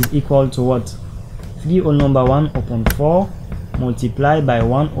is equal to what? 3 whole number 1 upon 4 multiplied by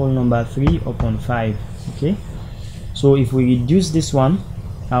 1 whole number 3 upon 5. Okay, so if we reduce this one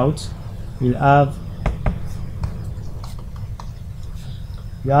out, we'll have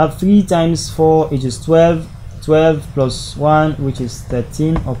 3 times 4, which is 12. 12 plus 1, which is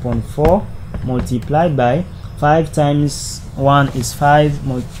 13 upon 4 multiplied by 5 times 1 is 5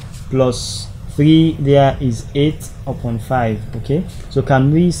 plus 3 there is 8 upon 5. Okay, so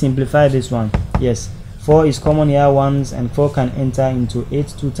can we simplify this one? Yes, 4 is common here once, and 4 can enter into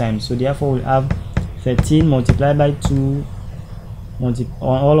 8 2 times, so therefore we'll have 13 multiplied by 2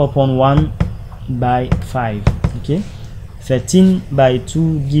 all upon 1 by 5. Okay, 13 by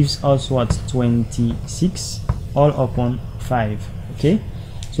 2 gives us what? 26 all upon 5. Okay,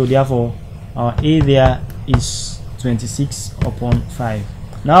 so therefore our A there is 26 upon 5.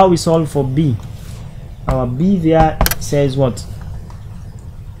 Now we solve for B. Our B there says what?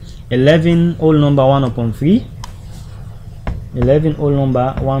 11 whole number 1 upon 3. 11 whole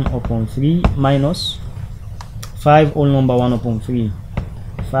number 1 upon 3 minus 5 whole number 1 upon 3.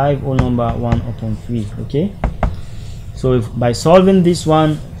 5 whole number 1 upon 3. Okay, so if by solving this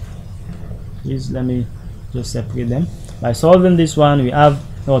one, please let me just separate them. By solving this one, we have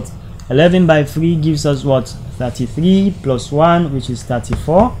what? 11 by 3 gives us what? 33 plus 1, which is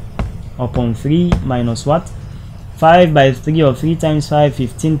 34 upon 3 minus what? 5 by 3, or 3 times 5,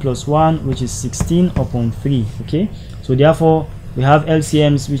 15 plus 1, which is 16 upon 3. Okay, so therefore we have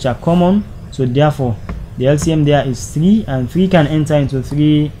LCMs which are common, so therefore the LCM there is 3, and 3 can enter into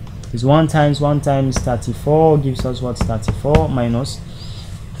 3 is 1 times 34 gives us what? 34 minus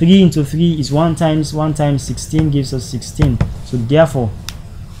 3 into 3 is 1 times 16 gives us 16. So therefore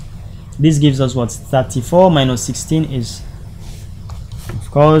this gives us what? 34 minus 16 is, of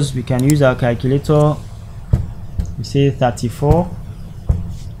course we can use our calculator. We say 34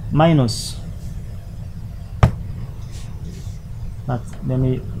 minus, but let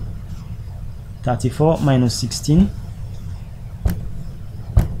me 34 minus 16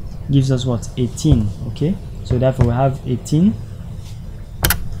 gives us what? 18. Okay, so therefore we have 18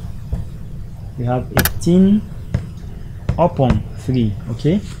 we have 18 upon 3.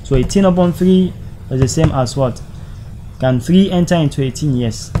 Okay, so 18 upon 3 is the same as what? Can 3 enter into 18?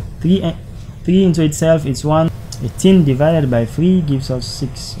 Yes. 3 into itself is 1. 18 divided by 3 gives us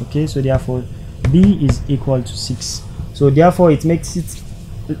 6. Okay, so therefore b is equal to 6. So therefore it makes it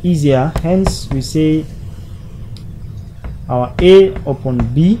easier. Hence we say our a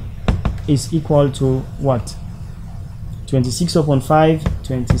upon b is equal to what? 26 upon 5.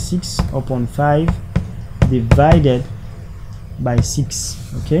 26 upon 5 divided by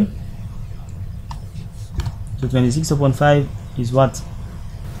 6. Okay, so 26 upon 5 is what?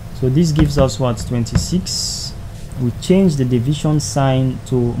 So this gives us what? 26. We change the division sign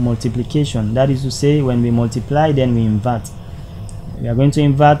to multiplication. That is to say, when we multiply, then we invert. We are going to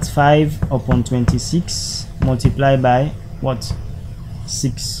invert 5 upon 26 multiplied by what?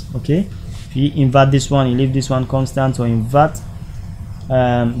 6. Okay, if you invert this one, you leave this one constant, or invert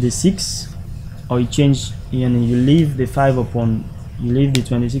the 6, or you change, you leave the 5 upon, you leave the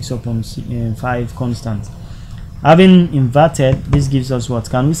 26 upon 5 constant. Having inverted, this gives us what?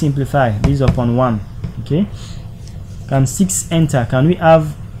 Can we simplify? This is upon 1. Okay, can 6 enter? Can we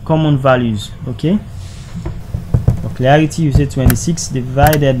have common values? Okay, for clarity, you say 26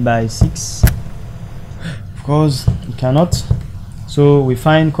 divided by 6. Of course you cannot, so we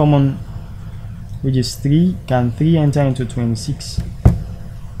find common, which is 3. Can 3 enter into 26?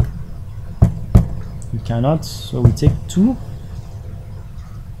 You cannot, so we take 2.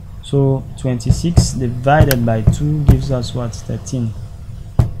 So 26 divided by 2 gives us what? 13.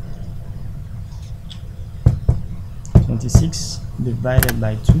 26 divided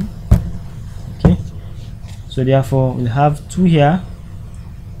by 2. Okay, so therefore we'll have 2 here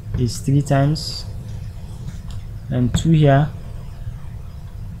is 3 times, and 2 here,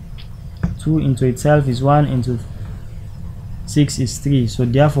 2 into itself is 1, into 6 is 3. So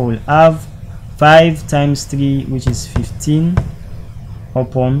therefore we'll have 5 times 3, which is 15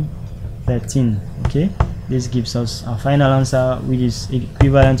 upon 13. Okay, this gives us our final answer, which is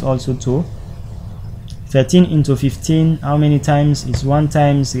equivalent also to 13 into 15. How many times? Is 1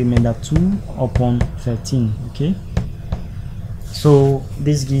 times remainder 2 upon 13. Okay, so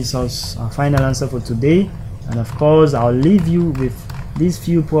this gives us our final answer for today, and of course I'll leave you with these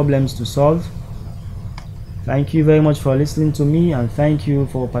few problems to solve. Thank you very much for listening to me, and thank you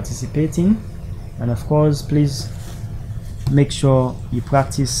for participating, and of course please make sure you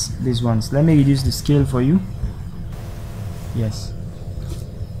practice these ones. Let me reduce the scale for you. Yes,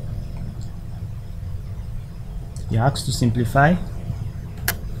 you're asked to simplify,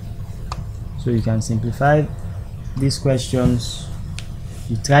 so you can simplify these questions.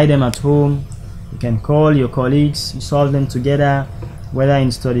 You try them at home, you can call your colleagues, you solve them together, whether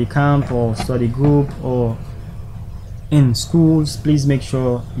in study camp or study group or in schools. Please make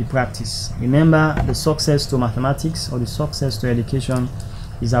sure you practice. Remember, the success to mathematics, or the success to education,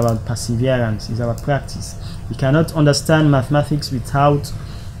 is about perseverance, is about practice. You cannot understand mathematics without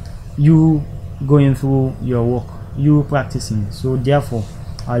you going through your work, you practicing. So therefore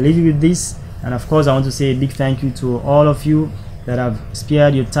I'll leave you with this, and of course I want to say a big thank you to all of you that have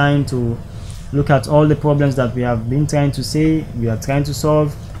spared your time to look at all the problems that we have been trying to say, we are trying to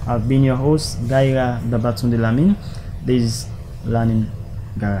solve. I've been your host, Gaira Babatunde Lamin. This is Learning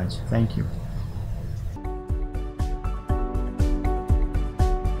Garage. Thank you.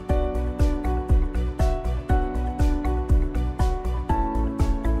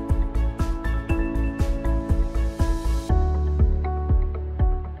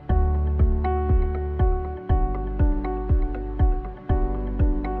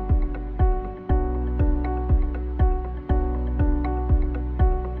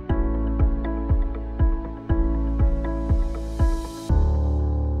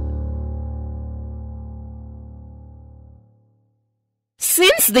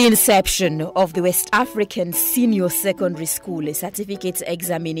 Since the inception of the West African Senior Secondary School Certificate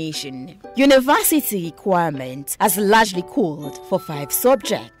Examination, university requirement has largely called for 5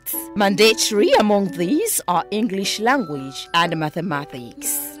 subjects. Mandatory among these are English language and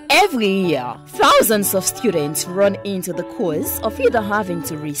mathematics. Every year, thousands of students run into the cause of either having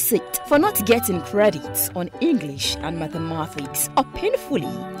to resit for not getting credits on English and mathematics, or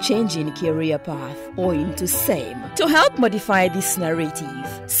painfully changing career path owing to same. To help modify this narrative,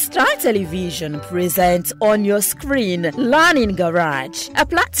 Star Television presents on your screen Learning Garage, a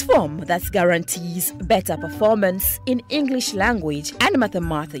platform that guarantees better performance in English language and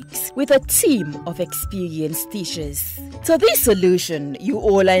mathematics with a team of experienced teachers. To this solution, you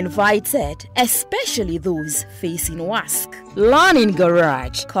all are invited, especially those facing WASC. Learning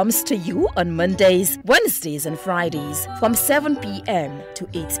Garage comes to you on Mondays, Wednesdays, and Fridays from 7 p.m. to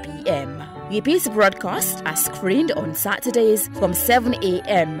 8 p.m. Repeat broadcasts are screened on Saturdays from 7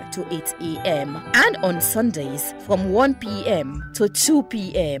 a.m. to 8 a.m. and on Sundays from 1 p.m. to 2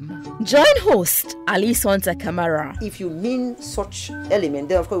 p.m. Join host Ali Sonta Kamara. If you mean such element,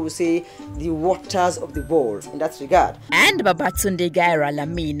 then of course we'll say the waters of the world in that regard. And Babatunde Gaira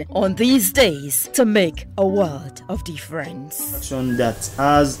Lamin on these days to make a world of difference. Fraction that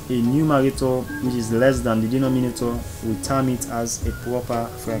has a numerator which is less than the denominator, we term it as a proper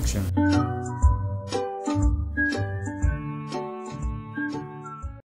fraction.